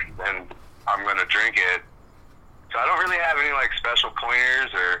there, then I'm going to drink it. So I don't really have any like special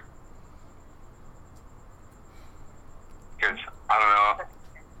pointers or, because I don't know.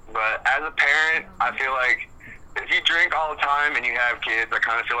 But as a parent, I feel like if you drink all the time and you have kids, I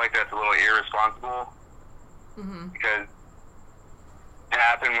kind of feel like that's a little irresponsible. mm-hmm. Because it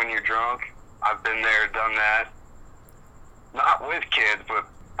happens when you're drunk. I've been there, done that. Not with kids, but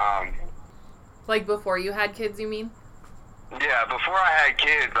Like before you had kids, you mean? yeah, before I had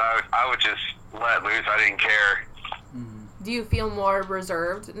kids, I would just let loose. I didn't care. Do you feel more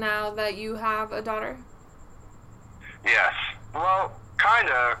reserved now that you have a daughter? Yes. Well, kind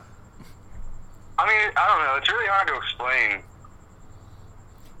of. I mean, I don't know. It's really hard to explain.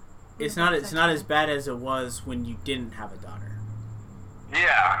 It's not as bad as it was when you didn't have a daughter.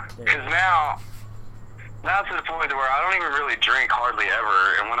 Yeah, because now to the point where I don't even really drink hardly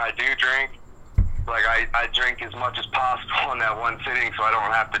ever, and when I do drink, like I drink as much as possible in that one sitting, so I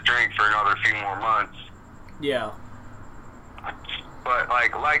don't have to drink for another few more months. Yeah. But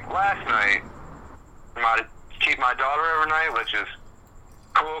like last night, I keep my daughter overnight, which is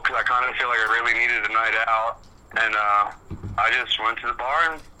cool because I kind of feel like I really needed a night out, and I just went to the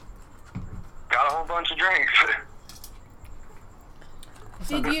bar and got a whole bunch of drinks.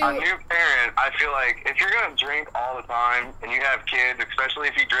 Did you? A new parent, I feel like if you're gonna drink all the time and you have kids, especially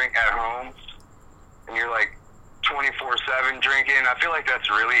if you drink at home and you're like 24/7 drinking, I feel like that's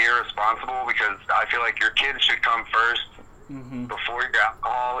really irresponsible because I feel like your kids should come first before your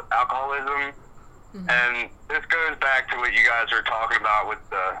alcoholism. Mm-hmm. And this goes back to what you guys are talking about with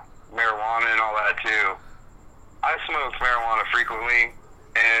the marijuana and all that too. I smoke marijuana frequently,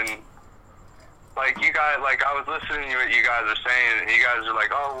 and like you guys, like I was listening to what you guys are saying, and you guys are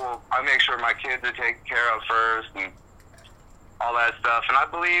like, oh, well, I make sure my kids are taken care of first and all that stuff. And I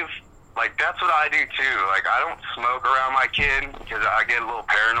believe, like, that's what I do too. Like, I don't smoke around my kid because I get a little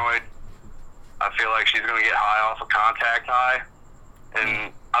paranoid. I feel like she's going to get high off a contact high,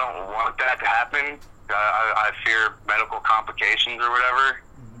 and I don't want that to happen. I fear medical complications or whatever.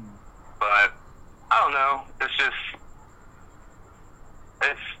 But I don't know. It's just,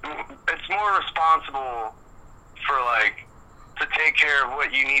 it's more responsible for like to take care of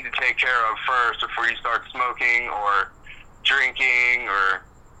what you need to take care of first before you start smoking or drinking, or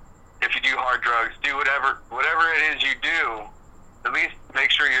if you do hard drugs, do whatever it is you do. At least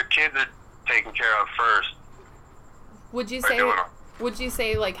make sure your kids are taken care of first. Would you Or say? doing it. Would you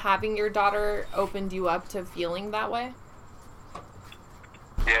say like having your daughter opened you up to feeling that way?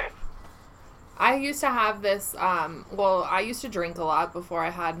 Yeah. I used to have this, I used to drink a lot before I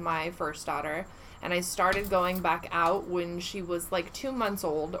had my first daughter, and I started going back out when she was like 2 months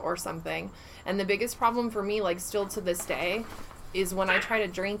old or something. And the biggest problem for me, like still to this day, is when I try to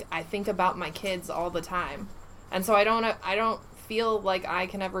drink, I think about my kids all the time. And so I don't feel like I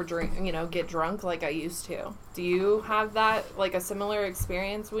can ever drink, get drunk like I used to. Do you have that, like a similar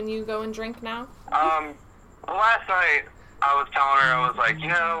experience when you go and drink now? Well, last night I was telling her, I was like,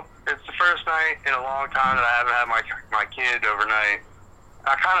 it's the first night in a long time that I haven't had my kid overnight.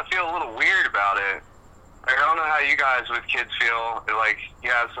 I kind of feel a little weird about it, Like, I don't know how you guys with kids feel. Like, you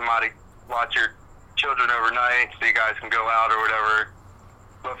have somebody watch your children overnight so you guys can go out or whatever.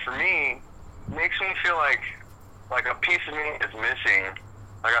 But for me, it makes me feel like a piece of me is missing.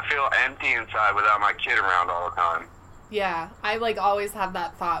 Like, I feel empty inside without my kid around all the time. Yeah, I like always have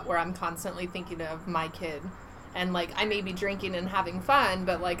that thought where I'm constantly thinking of my kid. And like I may be drinking and having fun,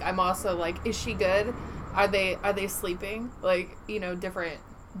 but like I'm also like, is she good? Are they sleeping? Like, you know, different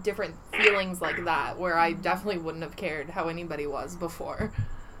feelings like that where I definitely wouldn't have cared how anybody was before.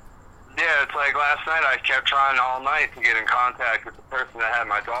 Yeah, it's like last night I kept trying all night to get in contact with the person that had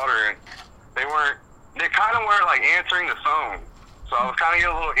my daughter, and they kind of weren't like answering the phone. So I was kind of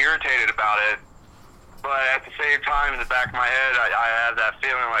getting a little irritated about it. But at the same time, in the back of my head, I have that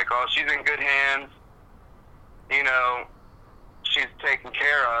feeling like, oh, she's in good hands. You know, she's taken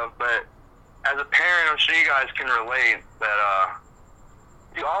care of. But as a parent, I'm sure you guys can relate that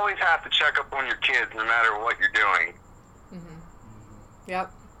you always have to check up on your kids no matter what you're doing. Mm-hmm.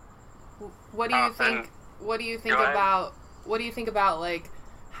 Yep. What do you think? What do you think about? What do you think about like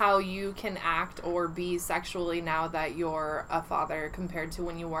how you can act or be sexually now that you're a father compared to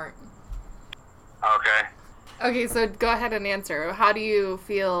when you weren't? Okay, so go ahead and answer. How do you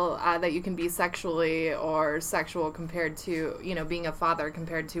feel that you can be sexually or sexual compared to, you know, being a father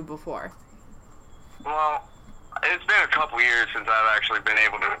compared to before? Well, it's been a couple years since I've actually been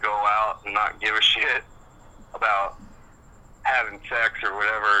able to go out and not give a shit about having sex or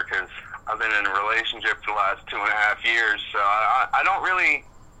whatever, because I've been in a relationship for the last 2.5 years, so I don't really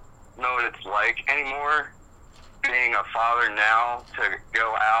know what it's like anymore being a father now to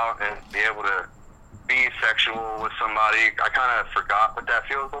go out and be able to be sexual with somebody. I kind of forgot what that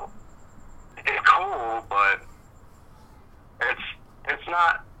feels like. It's cool, but it's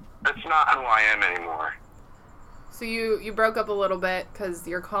not who I am anymore. So you broke up a little bit because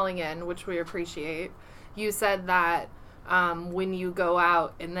you're calling in, which we appreciate. You said that when you go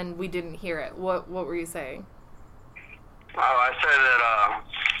out, and then we didn't hear it. What were you saying? Oh, I said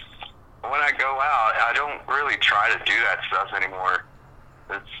that when I go out, I don't really try to do that stuff anymore.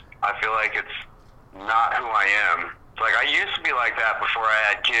 I feel like it's not who I am. It's like I used to be like that before I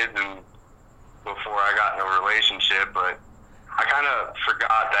had kids and before I got in a relationship, but I kind of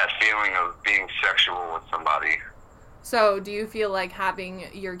forgot that feeling of being sexual with somebody. So, do you feel like having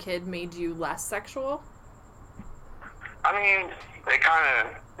your kid made you less sexual? I mean, it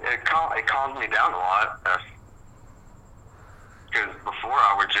calms me down a lot. Because before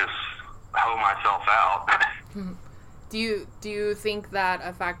I would just hoe myself out. Do you think that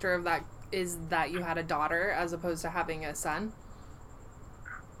a factor of that is that you had a daughter as opposed to having a son?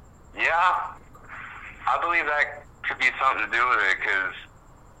 Yeah, I believe that could be something to do with it, because,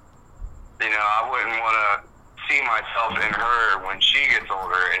 you know, I wouldn't want to see myself in her when she gets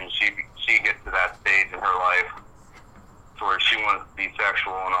older and she gets to that stage in her life where she wants to be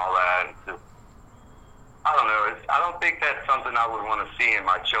sexual and all that. It's just, I don't know. I don't think that's something I would want to see in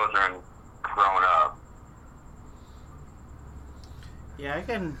my children growing up. Yeah, I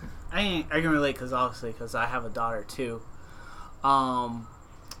can relate because I have a daughter too.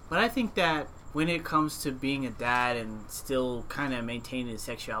 But I think that when it comes to being a dad and still kind of maintaining his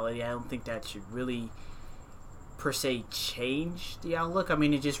sexuality, I don't think that should really per se change the outlook. I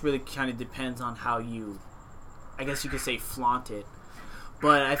mean, it just really kind of depends on how you, I guess you could say, flaunt it.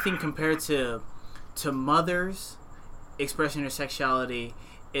 But I think compared to mothers expressing their sexuality,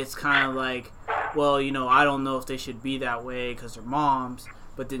 it's kind of like, well, you know, I don't know if they should be that way because they're moms.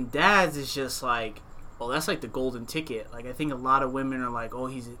 But then dads is just like, well, that's like the golden ticket. Like, I think a lot of women are like, oh,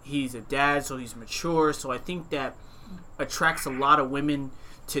 he's a dad, so he's mature. So I think that attracts a lot of women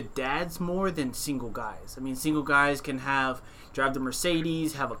to dads more than single guys. I mean, single guys can drive the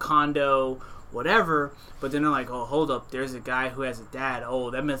Mercedes, have a condo, whatever, but then they're like, oh, hold up, there's a guy who has a dad.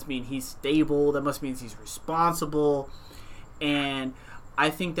 Oh, that must mean he's stable. That must mean he's responsible. And I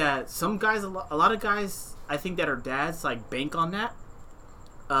think that some guys, a lot of guys, I think that are dads, like, bank on that.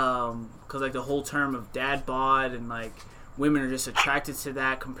 Because, like, the whole term of dad bod, and, like, women are just attracted to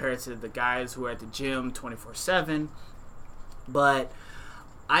that compared to the guys who are at the gym 24/7. But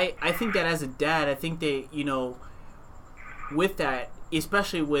I think that as a dad, I think that, you know, with that,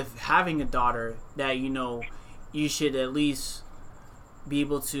 especially with having a daughter, that, you know, you should at least be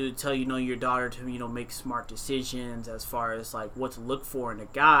able to tell, you know, your daughter to, you know, make smart decisions as far as, like, what to look for in a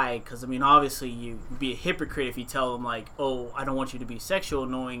guy. Because, I mean, obviously you'd be a hypocrite if you tell them, like, oh, I don't want you to be sexual,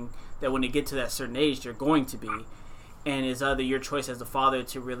 knowing that when they get to that certain age, they're going to be. And it's either your choice as the father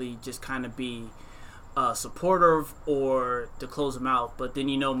to really just kind of be supportive or to close them out. But then,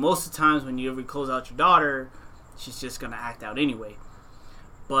 you know, most of the times when you ever close out your daughter, she's just going to act out anyway.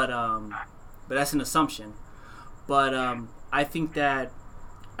 But but that's an assumption. But I think that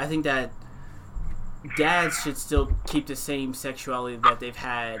dads should still keep the same sexuality that they've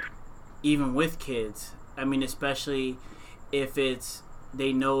had, even with kids. I mean, especially if it's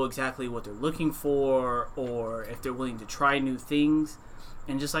they know exactly what they're looking for, or if they're willing to try new things.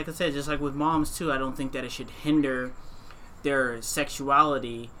 And just like I said, just like with moms too, I don't think that it should hinder their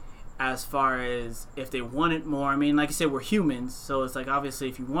sexuality as far as if they want it more. I mean, like I said, we're humans, so it's like obviously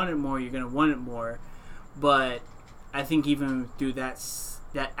if you want it more, you're gonna want it more. But I think even through that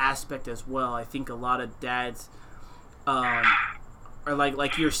aspect as well, I think a lot of dads are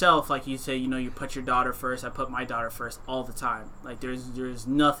like yourself, like you say, you know, you put your daughter first. I put my daughter first all the time. Like there's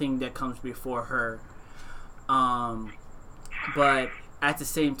nothing that comes before her. But at the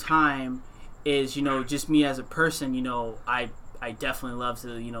same time, is, you know, just me as a person, you know, I definitely love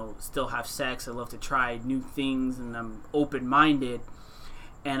to, you know, still have sex. I love to try new things, and I'm open-minded.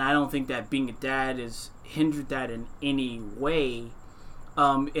 And I don't think that being a dad has hindered that in any way.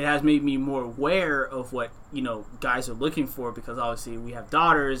 It has made me more aware of what, you know, guys are looking for, because obviously we have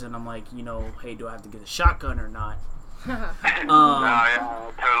daughters, and I'm like, you know, hey, do I have to get a shotgun or not? No, I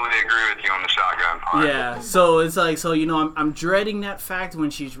totally agree with you on the shotgun part. Yeah, so it's like, so, you know, I'm dreading that fact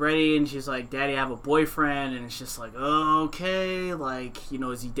when she's ready and she's like, Daddy, I have a boyfriend, and it's just like, oh, okay, like, you know,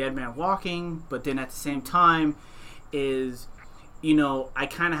 is he dead man walking? But then at the same time is, you know, I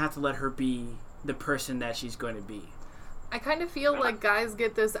kind of have to let her be the person that she's going to be. I kind of feel like guys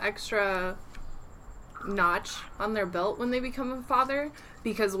get this extra notch on their belt when they become a father,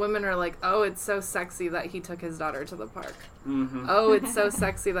 because women are like, oh, it's so sexy that he took his daughter to the park. Mm-hmm. Oh, it's so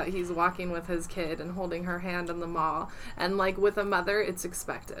sexy that he's walking with his kid and holding her hand in the mall. And like with a mother, it's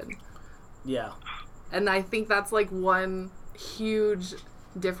expected. Yeah. And I think that's like one huge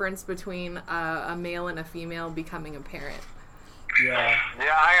difference between a male and a female becoming a parent. Yeah.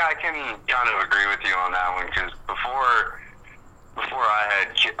 Yeah, I can kind of agree with you on that one, because before I had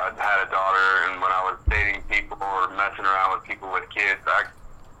a daughter, and when I was dating people or messing around with people with kids,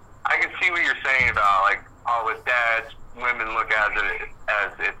 I can see what you're saying about, like, oh, with dads, women look at it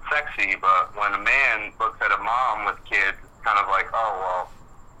as it's sexy, but when a man looks at a mom with kids, it's kind of like, oh, well,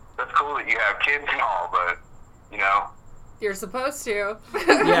 that's cool that you have kids and all, but, you know. You're supposed to.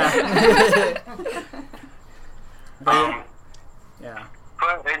 Yeah. Yeah.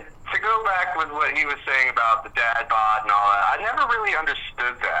 But to go back with what he was saying about the dad bod and all that, I never really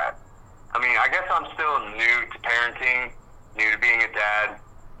understood that. I mean, I guess I'm still new to parenting, new to being a dad,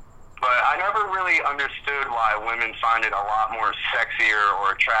 but I never really understood why women find it a lot more sexier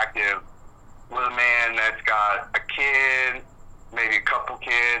or attractive with a man that's got a kid, maybe a couple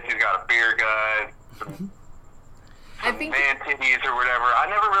kids, he's got a beer gut, some man titties or whatever. I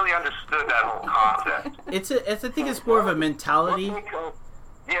never really understood that whole concept. I think it's more of a mentality.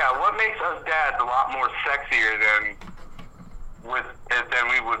 What makes us dads a lot more sexier than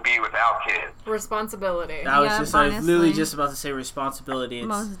we would be without kids? Responsibility. I was literally just about to say responsibility.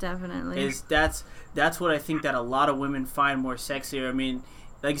 Most definitely. That's what I think that a lot of women find more sexier. I mean,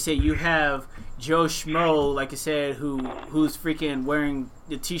 like I said, you have Joe Schmo, like I said, who's freaking wearing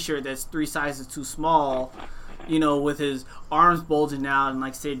the t-shirt that's 3 sizes too small, you know, with his arms bulging out, and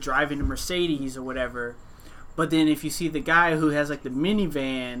like I said, driving a Mercedes or whatever. But then if you see the guy who has like the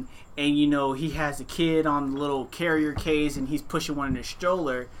minivan, and you know he has a kid on the little carrier case and he's pushing one in his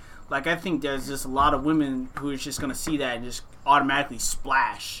stroller, like I think there's just a lot of women who are just gonna see that and just automatically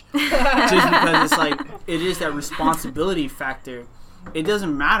splash, just because it's like it is that responsibility factor. It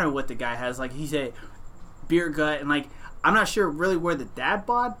doesn't matter what the guy has, like he said, beer gut, and like I'm not sure really where the dad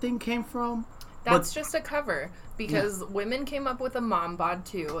bod thing came from. That's just a cover, because women came up with a mom bod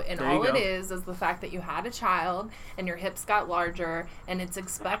too, and all it is the fact that you had a child and your hips got larger, and it's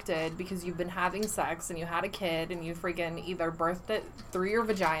expected because you've been having sex and you had a kid and you freaking either birthed it through your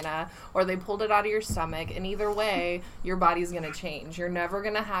vagina or they pulled it out of your stomach, and either way your body's gonna change. You're never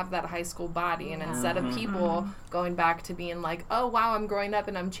gonna have that high school body, and instead of people going back to being like, oh wow, I'm growing up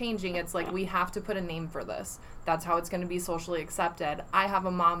and I'm changing, it's like we have to put a name for this. That's how it's going to be socially accepted. I have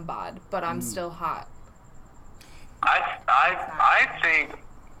a mom bod, but I'm still hot. I think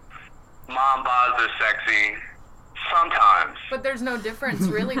mom bods are sexy sometimes. But there's no difference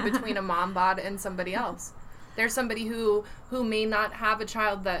really between a mom bod and somebody else. There's somebody who may not have a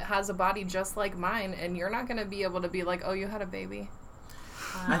child that has a body just like mine, and you're not going to be able to be like, oh, you had a baby.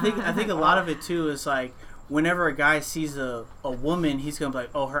 I think a lot of it too is like whenever a guy sees a woman, he's going to be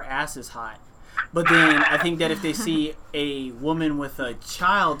like, oh, her ass is hot. But then I think that if they see a woman with a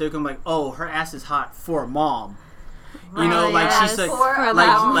child, they're gonna be like, "Oh, her ass is hot for a mom." Like she's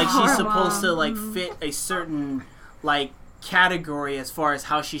like she's supposed to like fit a certain like category as far as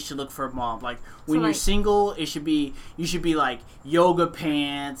how she should look for a mom. Like when So, you're like- single, you should be like yoga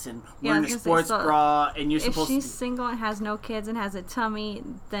pants and Yeah, I wearing was a gonna say, sports so bra, and you're If supposed she's to. single and has no kids and has a tummy,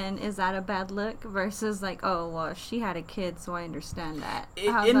 then is that a bad look? Versus like, oh well, she had a kid, so I understand that.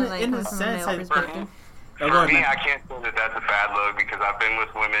 How's In that, a like, coming from a sense, male I- perspective? Oh, go For ahead, me, man. I can't say that that's a bad look because I've been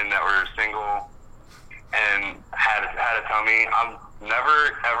with women that were single and had a tummy. I've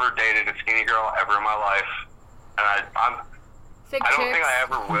never ever dated a skinny girl ever in my life, and Thick I don't chicks. think I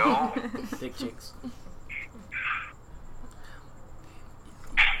ever will. Thick chicks.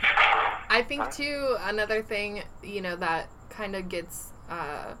 I think too, another thing, you know, that kind of gets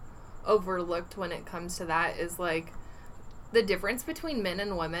overlooked when it comes to that is like the difference between men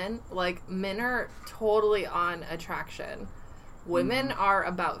and women. Like, men are totally on attraction. Women are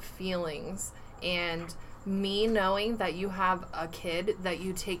about feelings. And me knowing that you have a kid that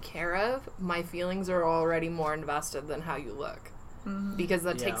you take care of, my feelings are already more invested than how you look. Because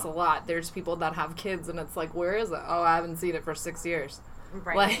that takes a Yeah. lot. There's people that have kids and it's like, where is it? Oh, I haven't seen it for 6 years.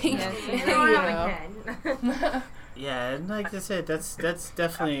 Right. Like, You you don't have know. a kid. Yeah, and like I said, that's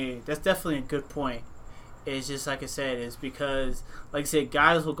definitely a good point. It's just like I said, is because like I said,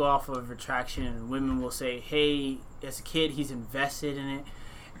 guys will go off of attraction, and women will say, "Hey, as a kid, he's invested in it."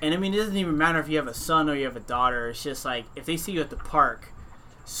 And I mean, it doesn't even matter if you have a son or you have a daughter. It's just like if they see you at the park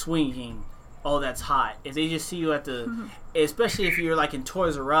swinging, oh, that's hot. If they just see you at the, especially if you're like in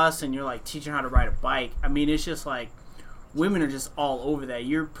Toys R Us and you're like teaching how to ride a bike. I mean, it's just like women are just all over that.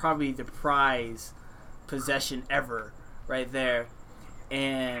 You're probably the prize possession ever right there.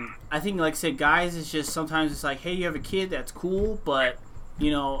 And I think, like I said, guys, it's just sometimes it's like, hey, you have a kid, that's cool, but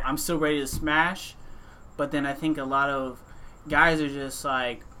you know, I'm still ready to smash. But then I think a lot of guys are just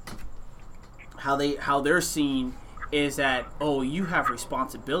like, how they're seen is that, oh, you have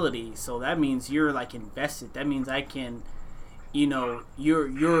responsibility, so that means you're like invested. That means I can, you know,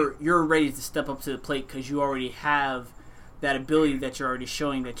 you're ready to step up to the plate because you already have that ability that you're already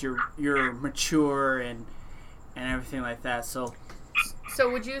showing that you're mature and everything like that. So So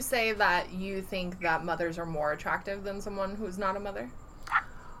would you say that you think that mothers are more attractive than someone who's not a mother?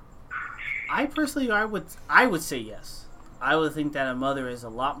 I personally, I would say yes. I would think that a mother is a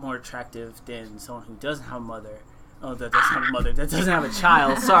lot more attractive than someone who doesn't have a mother. Oh, that doesn't have a mother. That doesn't have a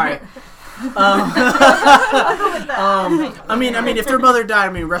child. Sorry. I mean, if their mother died,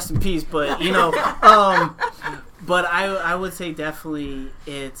 I mean, rest in peace. But you know, but I would say definitely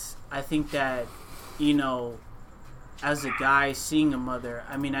I think that, you know, as a guy seeing a mother,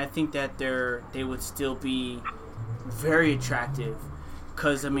 I mean, I think that they would still be very attractive.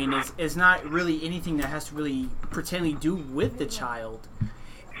 Because, I mean, it's not really anything that has to really pretendly do with the child.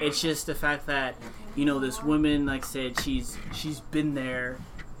 It's just the fact that, you know, this woman, like I said, she's been there.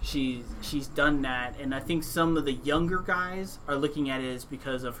 She's done that. And I think some of the younger guys are looking at it as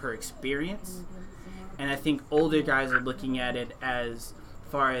because of her experience. And I think older guys are looking at it as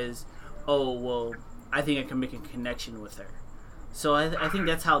far as, oh, well, I think I can make a connection with her. So I think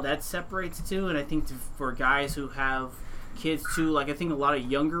that's how that separates too. And I think for guys who have kids too, like I think a lot of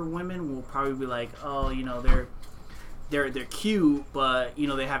younger women will probably be like, oh, you know, they're cute, but you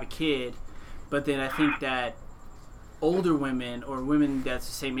know, they have a kid. But then I think that older women or women that's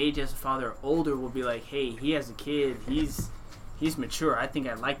the same age as the father or older will be like, hey, he has a kid, he's mature. I think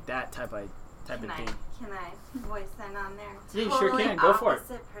I like that type of thing. Can I voice in on there? Yeah, you sure can. Go for it.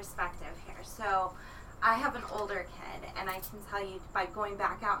 Opposite perspective here. So, I have an older kid, and I can tell you by going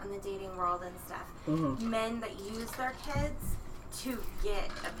back out in the dating world and stuff, men that use their kids to get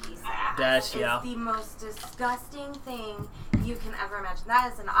a piece of ass is the most disgusting thing you can ever imagine.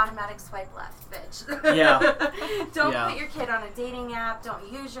 That is an automatic swipe left, bitch. Yeah. Don't put your kid on a dating app.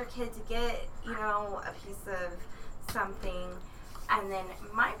 Don't use your kid to get, you know, a piece of something. And then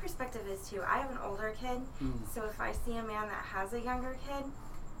my perspective is too, I have an older kid, so if I see a man that has a younger kid,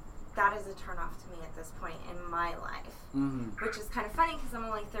 that is a turn off to me at this point in my life, which is kind of funny because I'm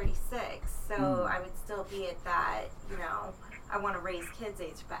only 36, so I would still be at that, you know, I want to raise kids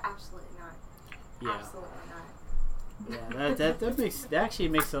age, but absolutely not. Yeah. Absolutely not. Yeah, that actually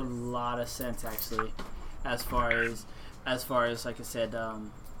makes a lot of sense actually, as far as like I said,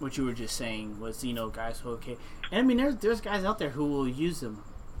 what you were just saying was, you know, guys who and I mean there's guys out there who will use them,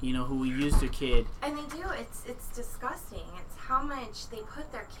 you know, who will use their kid. And they do. it's disgusting. It's how much they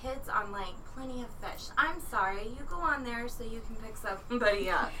put their kids on, like, Plenty of Fish. I'm sorry, you go on there so you can pick somebody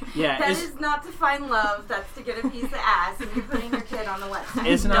up. Yeah, That is not to find love. That's to get a piece of ass, and you're putting your kid on the website.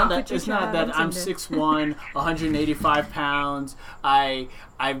 It's not Don't that. put your It's not child that on I'm Tinder. 6'1", 185 pounds.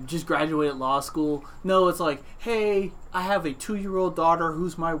 I've just graduated law school. No, it's like, hey, I have a 2-year-old daughter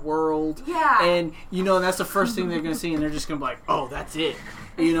who's my world. Yeah. And and that's the first thing they're gonna see, and they're just gonna be like, oh, that's it.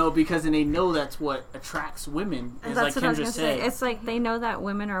 Because they know that's what attracts women. It's That's like what I was Kendra gonna say. said. It's like they know that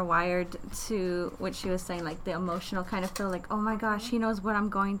women are wired to what she was saying, like the emotional kind of feel like, oh my gosh, he knows what I'm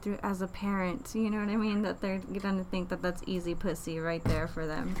going through as a parent. You know what I mean? That they're gonna think that that's easy pussy right there for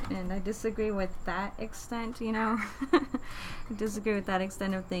them. And I disagree with that extent. I disagree with that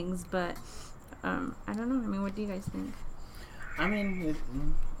extent of things, but I don't know. I mean, what do you guys think? I mean,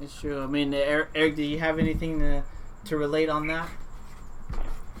 it's true. I mean, Eric, do you have anything to relate on that?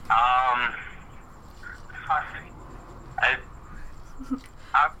 I'm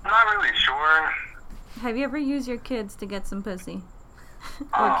not really sure. Have you ever used your kids to get some pussy?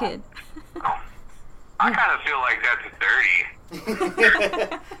 Or kid? I kind of feel like that's dirty.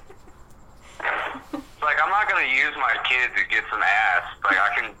 It's like, I'm not gonna use my kid to get some ass. Like, I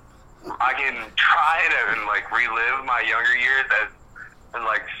can try it and like relive my younger years and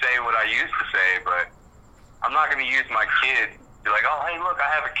like say what I used to say, but I'm not gonna use my kid to be like, oh, hey, look, I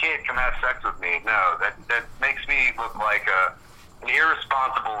have a kid, come have sex with me. No, that makes me look like an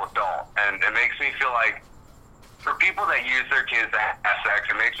irresponsible adult, and it makes me feel like, for people that use their kids to have sex,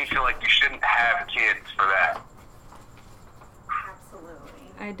 it makes me feel like you shouldn't have kids for that.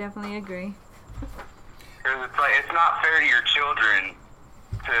 Absolutely. I definitely agree. Because it's like, it's not fair to your children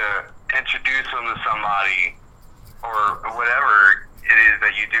to introduce them to somebody or whatever it is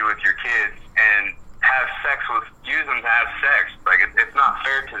that you do with your kids and use them to have sex. Like, it's not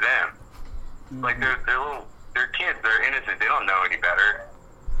fair to them. Mm-hmm. Like, they're kids, they're innocent, they don't know any better.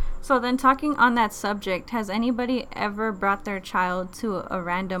 So then, talking on that subject, has anybody ever brought their child to a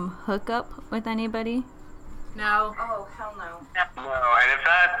random hookup with anybody? No. Oh, hell no. No, and if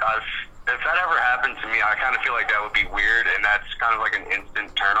that ever happened to me, I kind of feel like that would be weird, and that's kind of like an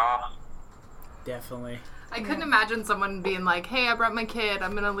instant turnoff. Definitely. I couldn't imagine someone being like, hey, I brought my kid,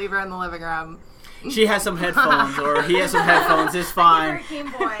 I'm gonna leave her in the living room. She has some headphones, or he has some headphones. It's fine. Give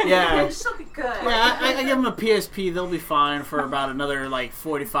her a Game Boy. Yeah. She'll be good. Yeah, I give them a PSP. They'll be fine for about another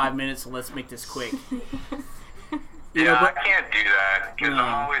 45 minutes. So let's make this quick. Yeah, I can't do that because No.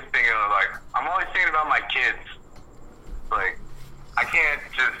 I'm always thinking about my kids. Like, I can't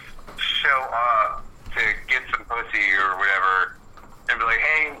just show up to get some pussy or whatever and be like,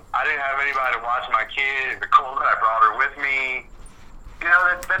 hey, I didn't have anybody to watch my kid. It's cool that I brought her with me.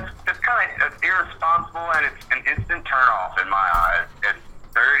 That's kind of irresponsible, and it's an instant turnoff in my eyes. It's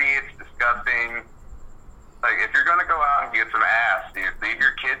dirty. It's disgusting. Like, if you're gonna go out and get some ass, you leave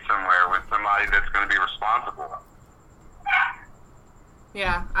your kid somewhere with somebody that's gonna be responsible.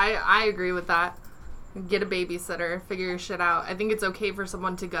 Yeah, I agree with that. Get a babysitter, figure your shit out. I think it's okay for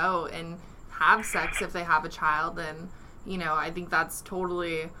someone to go and have sex if they have a child, and I think that's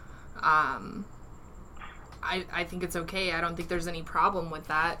totally I think it's okay. I don't think there's any problem with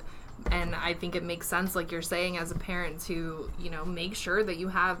that. And I think it makes sense, like you're saying, as a parent to, make sure that you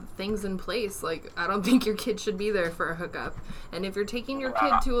have things in place. Like, I don't think your kid should be there for a hookup. And if you're taking your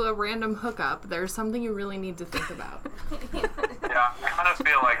kid to a random hookup, there's something you really need to think about. Yeah, I kind of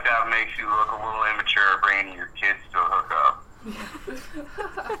feel like that makes you look a little immature bringing your kids to a hookup.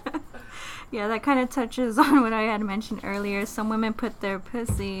 Yeah, that kind of touches on what I had mentioned earlier. Some women put their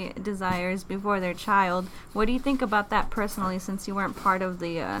pussy desires before their child. What do you think about that personally, since you weren't part of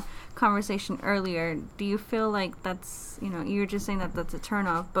the conversation earlier? Do you feel like that's, you were just saying that that's a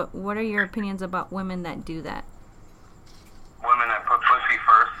turnoff, but what are your opinions about women that do that? Women that put pussy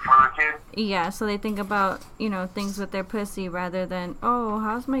first for their kid? Yeah, so they think about, things with their pussy rather than, oh,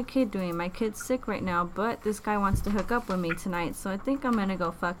 how's my kid doing? My kid's sick right now, but this guy wants to hook up with me tonight, so I think I'm going to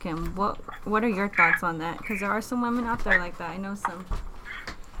go fuck him. What are your thoughts on that? Because there are some women out there like that. I know some.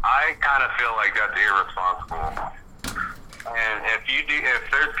 I kind of feel like that's irresponsible. And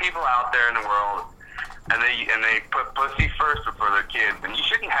if there's people out there in the world and they put pussy first before their kids, then you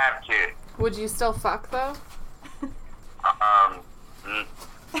shouldn't have kids. Would you still fuck, though? I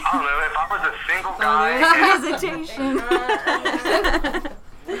don't know, if I was a single Oh, guy. there's hesitation.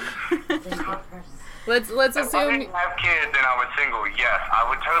 Let's If I assume. didn't have kids and I was single, yes, I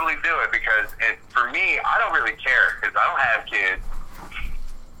would totally do it because for me, I don't really care because I don't have kids.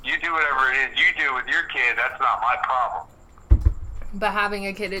 You do whatever it is you do with your kid, that's not my problem. But having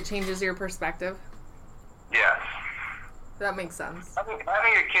a kid, it changes your perspective. Yes. That makes sense. I think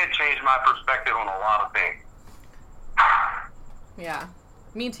a kid changed my perspective on a lot of things. Yeah,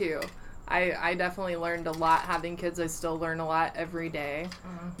 me too. I definitely learned a lot having kids. I still learn a lot every day.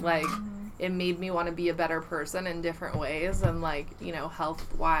 Like, it made me want to be a better person in different ways, and like, you know,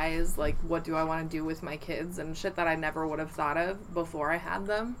 health-wise, like, what do I want to do with my kids and shit that I never would have thought of before I had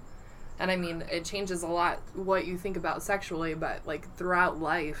them. And I mean, it changes a lot what you think about sexually, but like throughout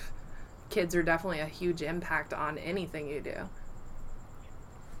life, kids are definitely a huge impact on anything you do.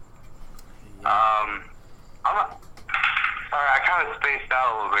 Sorry, I kind of spaced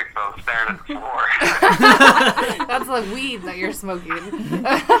out a little bit because I was staring at the floor. That's the weed that you're smoking.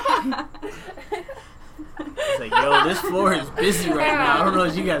 It's like, yo, this floor is busy right now. I don't know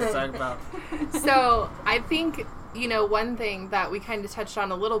what you guys are talking about. So I think, you know, one thing that we kind of touched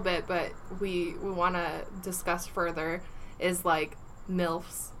on a little bit, but we want to discuss further is like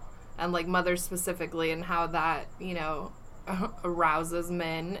MILFs and like mothers specifically, and how that, you know, arouses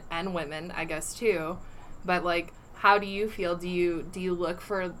men and women, I guess, too. But like, how do you feel? Do you look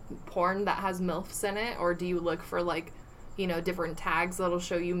for porn that has MILFs in it, or do you look for like, you know, different tags that'll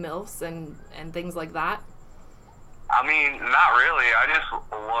show you MILFs and things like that? I mean, not really. I just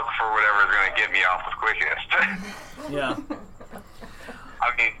look for whatever's going to get me off the quickest. Yeah.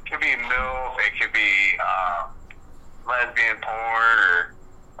 I mean, it could be MILF, it could be lesbian porn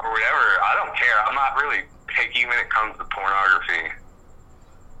or whatever. I don't care. I'm not really picky when it comes to pornography.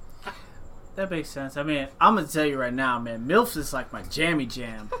 That makes sense. I mean, I'm going to tell you right now, man, MILFs is like my jammy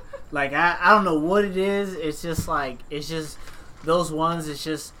jam. Like, I don't know what it is. It's just like, it's just those ones.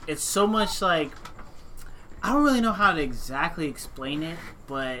 It's so much like, I don't really know how to exactly explain it,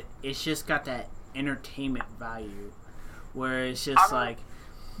 but it's just got that entertainment value where it's just like,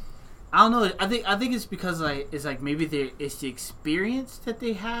 I don't know. I think it's because like it's like maybe it's the experience that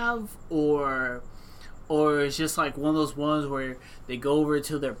they have, or it's just like one of those ones where they go over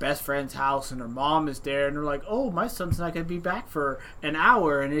to their best friend's house and their mom is there and they're like, oh, my son's not gonna be back for an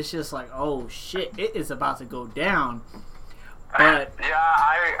hour, and it's just like, oh shit, it is about to go down. But yeah,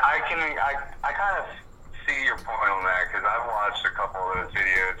 I kind of see your point on that, because I've watched a couple of those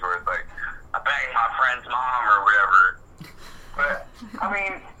videos where it's like, I banged my friend's mom or whatever. But I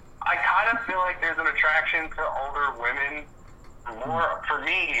mean, I kind of feel like there's an attraction to older women. For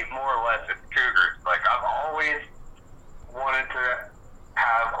me, more or less, it's cougars. Like, I've always wanted to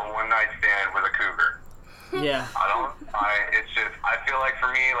have a one-night stand with a cougar. yeah, It's just, I feel like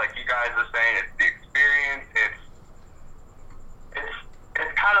for me, like you guys are saying, it's the experience.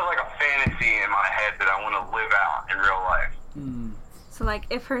 It's kind of like a fantasy in my head that I want to live out in real life. So, like,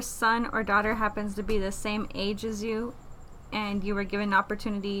 if her son or daughter happens to be the same age as you, and you were given an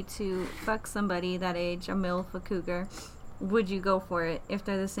opportunity to fuck somebody that age, a MILF, a cougar, would you go for it if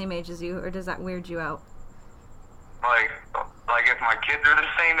they're the same age as you, or does that weird you out? Like if my kids are the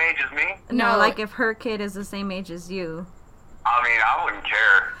same age as me? No, like if her kid is the same age as you. I mean, I wouldn't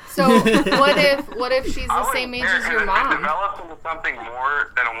care. So what if she's the same age as your If it mom? develops into something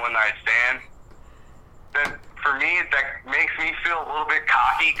more than a one-night stand, then for me, that makes me feel a little bit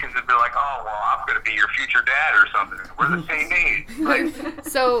cocky, because it'd be like, oh, well, I'm going to be your future dad or something. We're the same age. Like,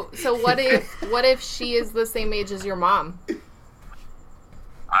 So what if she is the same age as your mom?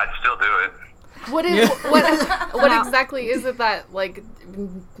 I'd still do it. What exactly is it that like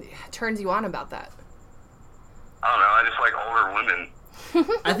turns you on about that? I don't know. I just like older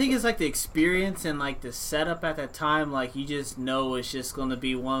women. I think it's like the experience and like the setup at that time. Like, you just know it's just going to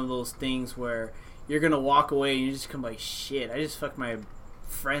be one of those things where you're going to walk away and you just come like, shit, I just fucked my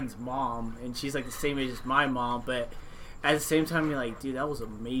friend's mom and she's like the same age as my mom, but at the same time you're like, dude, that was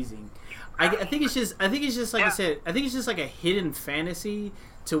amazing. I think it's just like I said, I think it's just like a hidden fantasy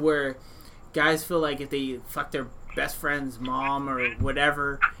to where guys feel like if they fuck their best friend's mom or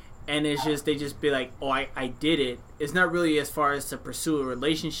whatever, and it's just, they just be like, oh, I did it. It's not really as far as to pursue a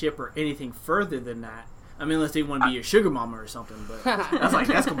relationship or anything further than that. I mean, unless they want to be your sugar mama or something, but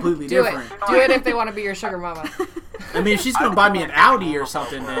that's completely different. Do it if they want to be your sugar mama. I mean, if she's gonna buy me an Audi or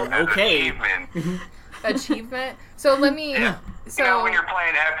something, then okay. Achievement. So let me. Yeah. So You know, when you're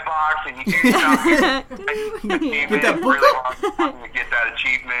playing Xbox and you do something, Get that book you get that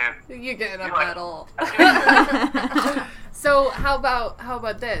achievement. you get a You're like- medal. So how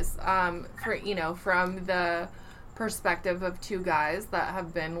about this? From the perspective of two guys that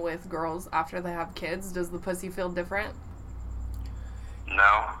have been with girls after they have kids, does the pussy feel different? No.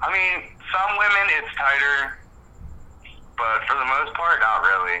 I mean, some women it's tighter, but for the most part, not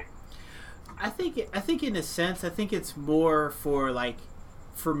really. I think in a sense, I think it's more for like,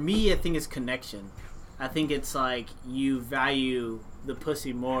 for me, I think it's connection. I think it's like you value the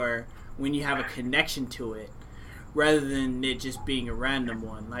pussy more when you have a connection to it, rather than it just being a random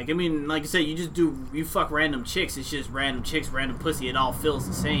one. Like, I mean, like I said, you fuck random chicks, it's just random chicks, random pussy, it all feels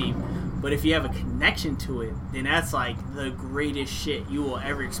the same. But if you have a connection to it, then that's like the greatest shit you will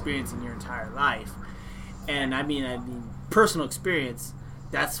ever experience in your entire life. And I mean, personal experience,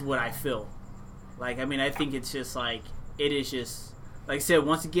 that's what I feel. Like, I mean, I think it's just like, it is just, like I said,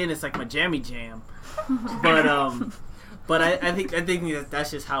 once again, it's like my jammy jam. But I think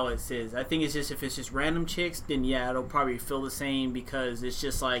that's just how it is. I think it's just, if it's just random chicks, then yeah, it'll probably feel the same, because it's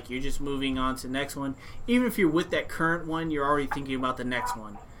just like you're just moving on to the next one. Even if you're with that current one, you're already thinking about the next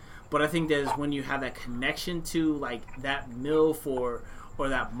one. But I think that is when you have that connection to like that MILF or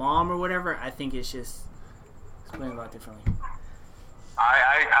that mom or whatever. I think it's just explained a lot differently.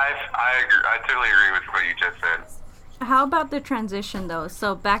 I agree. I totally agree with what you just said. How about the transition, though?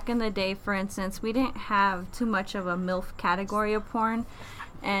 So back in the day, for instance, we didn't have too much of a MILF category of porn.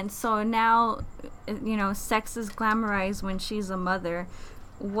 And so now, you know, sex is glamorized when she's a mother.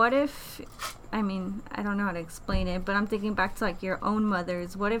 What if, I mean, I don't know how to explain it, but I'm thinking back to like your own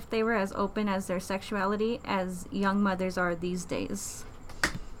mothers. What if they were as open as their sexuality as young mothers are these days?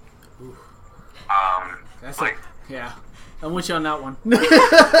 That's like, yeah. I'm with you on that one.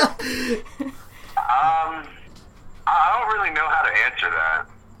 I don't really know how to answer that,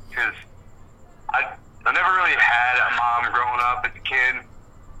 because I never really had a mom growing up as a kid.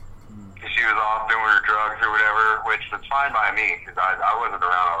 She was off doing her drugs or whatever, which was fine by me, because I wasn't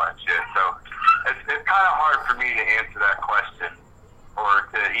around all that shit. So it's kind of hard for me to answer that question, or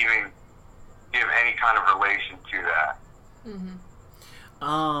to even give any kind of relation to that.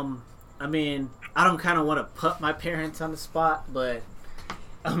 I mean, I don't kind of want to put my parents on the spot, but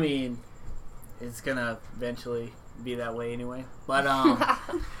I mean, it's gonna eventually be that way anyway. But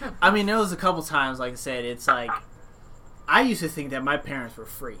I mean, there was a couple times, like I said, it's like I used to think that my parents were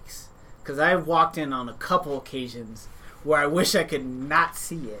freaks, because I walked in on a couple occasions where I wish I could not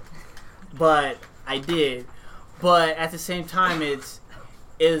see it, but I did. But at the same time, is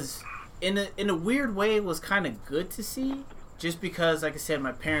in a weird way, it was kind of good to see, just because, like I said,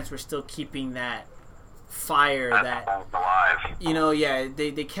 my parents were still keeping that fire that alive. You know, yeah,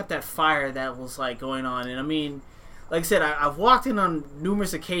 they kept that fire that was like going on. And I mean, like I said, I've walked in on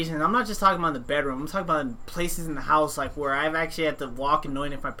numerous occasions. I'm not just talking about in the bedroom. I'm talking about in places in the house, like where I've actually had to walk, and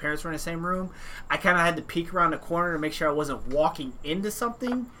knowing if my parents were in the same room, I kind of had to peek around the corner to make sure I wasn't walking into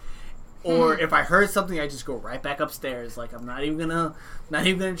something. Or if I heard something, I just go right back upstairs. Like, I'm not even gonna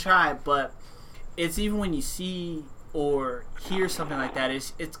try. But it's even when you see or hear something like that,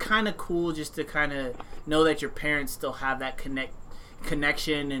 it's kind of cool just to kind of know that your parents still have that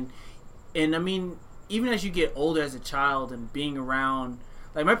connection. And I mean, even as you get older as a child and being around,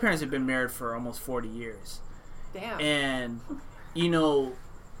 like, my parents have been married for almost 40 years. Damn. And, you know,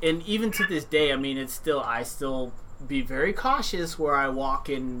 and even to this day, I mean, I still be very cautious where I walk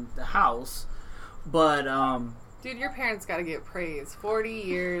in the house. But, dude, your parents gotta get praise. 40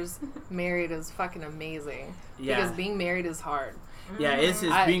 years married is fucking amazing. Yeah. Because being married is hard. Yeah,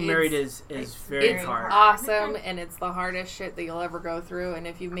 being married is very hard. It's awesome, and it's the hardest shit that you'll ever go through. And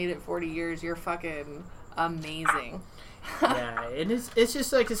if you've made it 40 years, you're fucking amazing. Yeah, and it's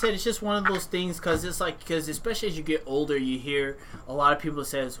just like I said, it's just one of those things, because especially as you get older, you hear a lot of people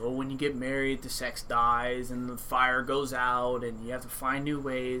says, well, when you get married, the sex dies and the fire goes out and you have to find new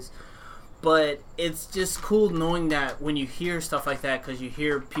ways. But it's just cool knowing that when you hear stuff like that, because you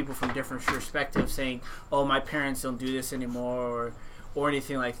hear people from different perspectives saying, oh, my parents don't do this anymore, or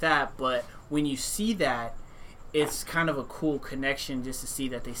anything like that. But when you see that, it's kind of a cool connection just to see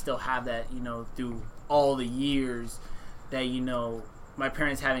that they still have that, you know, through all the years that, you know, my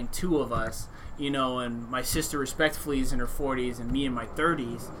parents having two of us, you know, and my sister respectively is in her 40s and me in my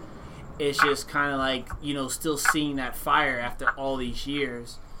 30s. It's just kind of like, you know, still seeing that fire after all these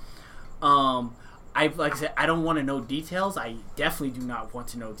years. Like I said, I don't want to know details. I definitely do not want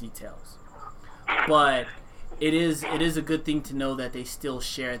to know details. But it is a good thing to know that they still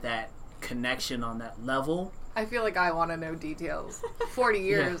share that connection on that level. I feel like I want to know details. 40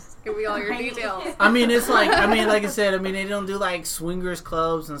 years. Yeah. Give me all your details. I mean, it's like, like I said, they don't do like swingers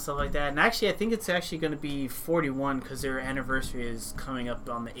clubs and stuff like that. And actually, I think it's actually going to be 41 because their anniversary is coming up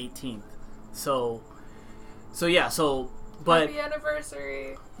on the 18th. So yeah, but happy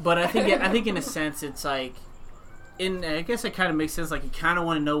anniversary. But I think in a sense, it's like, I guess it kind of makes sense. Like, you kind of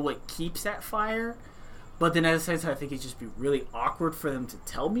want to know what keeps that fire. But then at the same time, I think it'd just be really awkward for them to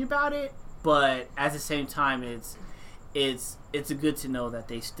tell me about it. But at the same time, it's a good to know that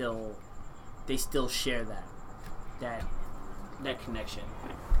they still share that connection.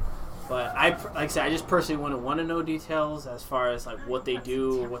 But like I said, I just personally want to know details as far as like what they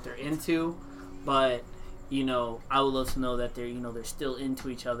do or what they're into. But I would love to know that they're still into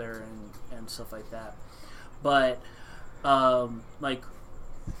each other and stuff like that. But like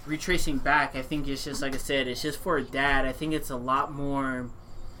retracing back, I think it's just like I said, it's just for a dad. I think it's a lot more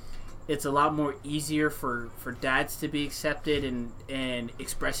easier for dads to be accepted and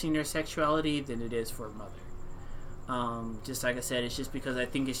expressing their sexuality than it is for a mother. Just like I said, it's just because I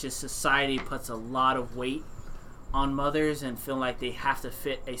think it's just society puts a lot of weight on mothers and feel like they have to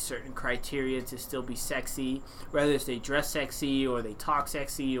fit a certain criteria to still be sexy, whether it's they dress sexy or they talk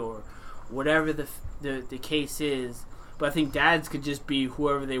sexy or whatever the case is. But I think dads could just be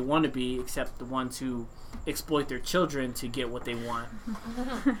whoever they want to be, except the ones who exploit their children to get what they want.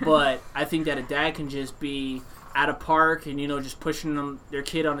 But I think that a dad can just be at a park and just pushing their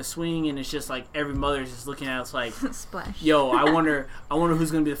kid on a swing, and it's just like every mother's just looking at us like, splash. Yo, I wonder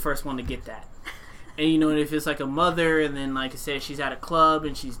who's gonna be the first one to get that. And and if it's like a mother, and then like I said, she's at a club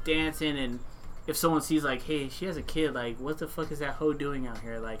and she's dancing, and if someone sees like, hey, she has a kid, like, what the fuck is that hoe doing out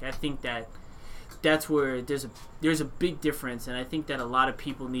here? Like, I think that's where there's a big difference, and I think that a lot of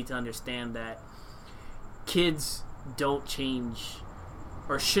people need to understand that kids don't change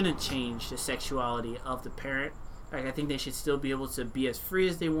or shouldn't change the sexuality of the parent. Like, I think they should still be able to be as free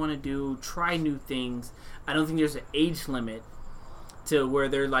as they want to do, try new things. I don't think there's an age limit to where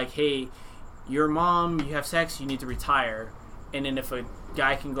they're like, hey, you're a mom, you have sex, you need to retire. And then if a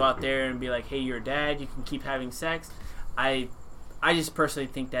guy can go out there and be like, hey, you're a dad, you can keep having sex. I just personally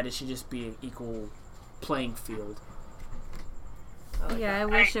think that it should just be an equal playing field. Yeah, I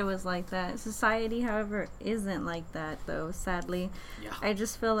wish it was like that. Society, however, isn't like that, though, sadly. Yeah. I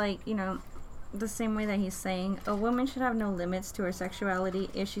just feel like, the same way that he's saying, a woman should have no limits to her sexuality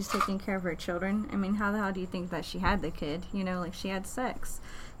if she's taking care of her children. I mean, how the hell do you think that she had the kid? Like, she had sex.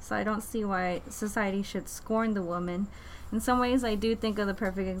 So I don't see why society should scorn the woman. In some ways, I do think of the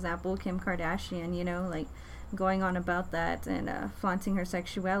perfect example, Kim Kardashian, like, going on about that and flaunting her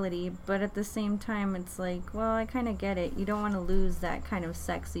sexuality, but at the same time it's like, well, I kind of get it. You don't want to lose that kind of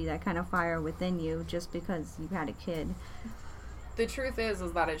sexy, that kind of fire within you just because you had a kid. The truth is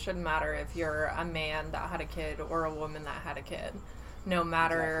that it shouldn't matter if you're a man that had a kid or a woman that had a kid. No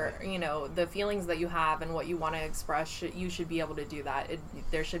matter, the feelings that you have and what you want to express, you should be able to do that.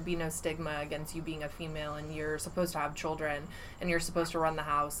 There should be no stigma against you being a female, and you're supposed to have children, and you're supposed to run the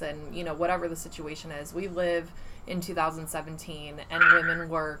house, and, whatever the situation is. We live in 2017, and women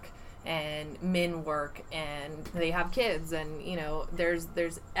work, and men work, and they have kids, and,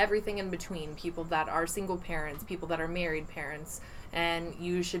 there's everything in between. People that are single parents, people that are married parents, and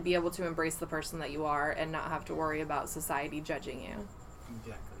you should be able to embrace the person that you are and not have to worry about society judging you.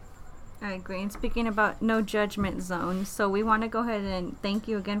 Exactly. I agree. And speaking about no judgment zone, so we want to go ahead and thank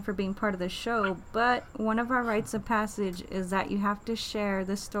you again for being part of the show, but one of our rites of passage is that you have to share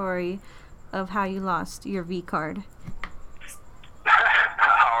the story of how you lost your V card.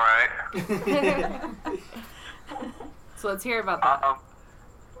 All right. So let's hear about that. Well,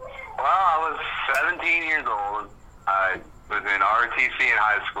 I was 17 years old. I was in ROTC in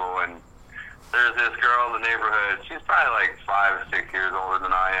high school, and there's this girl in the neighborhood. She's probably like 5 or 6 years older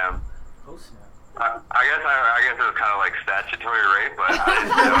than I am. Oh, snap. I guess it was kind of like statutory rape, but I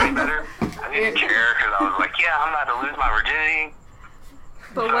didn't know any better. I didn't care because I was like, yeah, I'm about to lose my virginity.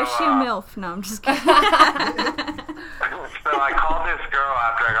 But was she a MILF? No, I'm just kidding. So I called this girl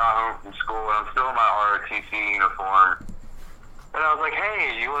after I got home from school, and I'm still in my ROTC uniform. And I was like,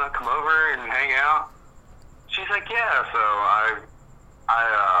 hey, you want to come over and hang out? She's like, yeah. So I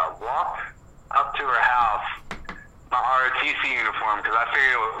walked up to her house, my ROTC uniform, because I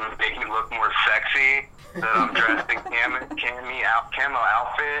figured it would make me look more sexy that I'm dressed in camo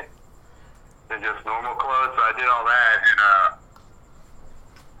outfit than just normal clothes. So I did all that, and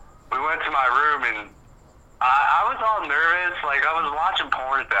we went to my room, and I was all nervous. Like, I was watching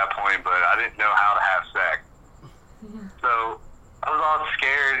porn at that point, but I didn't know how to have sex. So I was all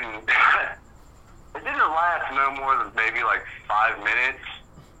scared, and it didn't last no more than maybe like 5 minutes,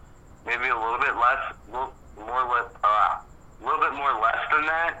 maybe a little bit less, a little bit more less than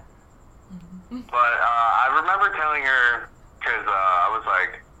that. But I remember telling her, because I was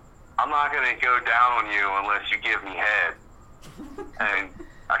like, I'm not going to go down on you unless you give me head. And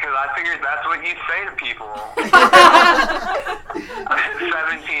because I figured that's what you say to people. I was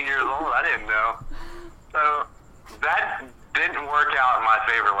 17 years old, I didn't know. So that didn't work out in my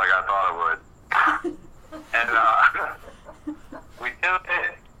favor like I thought it would. And we did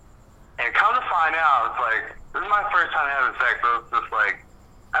it, and come to find out, it's like, this is my first time having sex, so it's just like,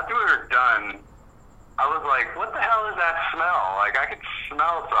 after we were done, I was like, what the hell is that smell? Like, I could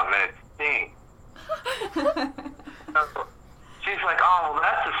smell something, and it stinks. So she's like, oh, well,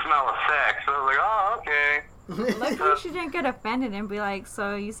 that's the smell of sex. So I was like, oh, okay. Luckily she didn't get offended and be like,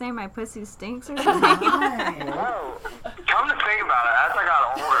 so you say my pussy stinks or something? No. Come to think about it, as I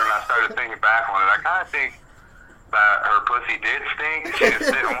got older and I started thinking back on it, I kind of think that her pussy did stink. She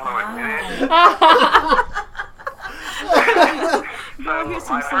just didn't want to admit it. So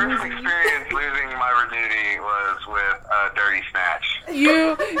my first experience losing my virginity was with a dirty snatch.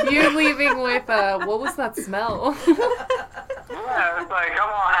 You leaving with what was that smell? Yeah, it's like I'm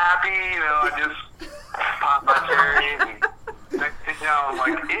all happy, you know, I just pop my cherry and next thing you know, I'm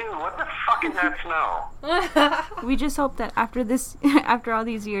like, ew, what the fuck is that smell? We just hope that after all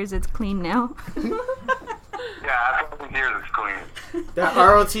these years, it's clean now. Yeah, after all these years it's clean. That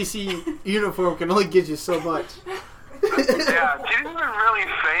ROTC uniform can only get you so much. Yeah, she didn't even really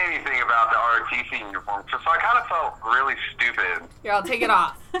say anything about the ROTC uniform, so I kind of felt really stupid. Yeah, I'll take it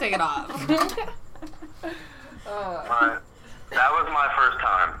off. Take it off. But that was my first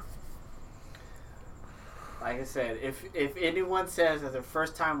time. Like I said, if anyone says that their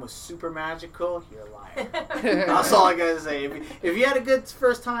first time was super magical, you're a liar. That's all I gotta say. If you had a good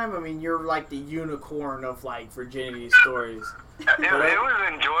first time, I mean, you're like the unicorn of like virginity stories. It was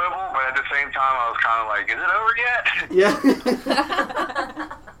enjoyable, but at the same time, I was kind of like, is it over yet? Yeah.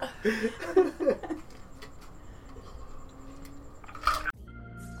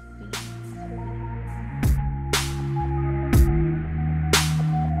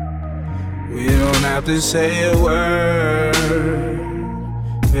 We don't have to say a word.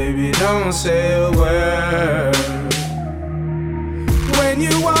 Baby, don't say a word. When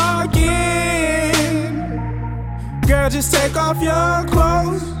you walk in, girl, just take off your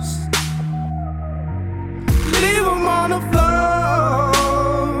clothes. Leave them on the floor,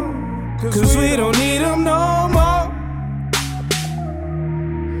 'cause we don't need them no more.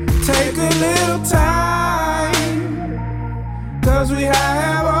 Take a little time, 'cause we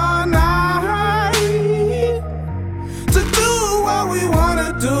have all night to do what we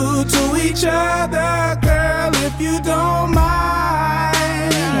wanna do to each other, girl, if you don't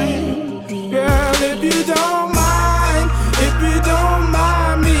mind. Girl, if you don't mind, if you don't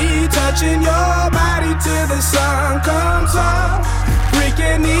mind me touching your body till the sun comes up,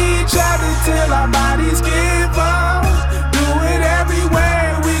 freaking each other till our bodies give up. Do it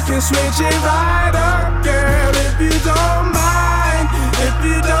everywhere, we can switch it right up, girl, if you don't mind. If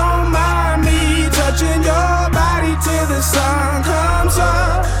you don't mind me touching your body till the sun comes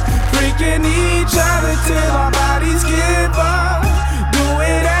up, freaking each other till our bodies give up. Do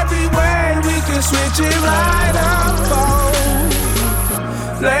it everywhere, we can switch it right up. Oh.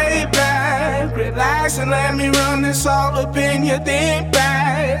 Lay back, relax and let me run this all up in your think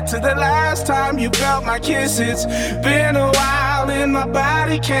back to the last time you felt my kiss. It's been a while and my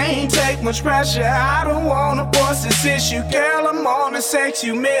body can't take much pressure. I don't wanna force this issue, girl, I'm on a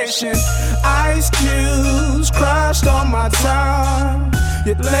sexy mission. Ice cubes crushed on my tongue,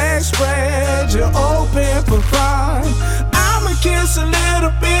 your legs spread, you're open for fun. I'ma kiss a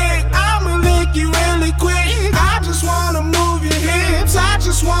little bit, I'ma lick you really quick. I just wanna move your hips, I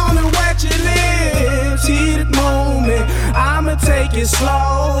just wanna wet your lips. Heated moment, I'ma take it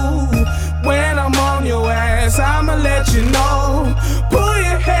slow. When I'm on your ass, I'ma let you know. Pull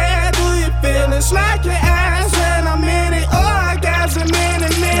your hair, do you feel it? Slack your ass when I'm in it. Orgasm in a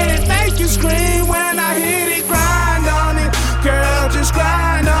minute, make you scream when I hit it. Grind on it, girl, just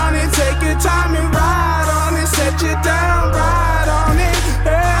grind on it. Take your time and ride on it. Set you down, ride on it.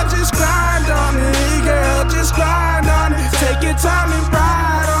 Girl, just grind on it, girl, just grind on it. Take your time and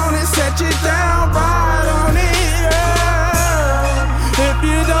ride on it. Set you down, ride on it, girl. If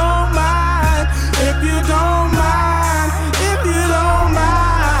you don't mind, if you don't mind, if you don't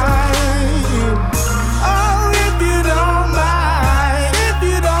mind. Oh, if you don't mind, if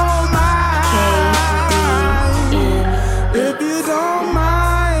you don't mind. If you don't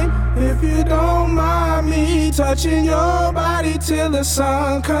mind, if you don't mind me touching your body till the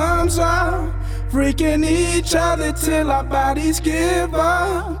sun comes up, freaking each other till our bodies give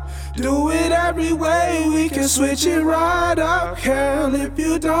up. Do it every way, we can switch it right up, girl, if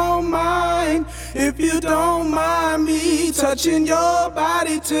you don't mind. If you don't mind me touching your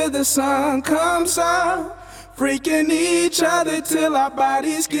body till the sun comes up, freaking each other till our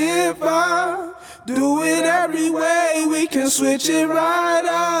bodies give up. Do it every way, we can switch it right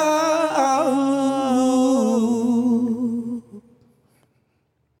up.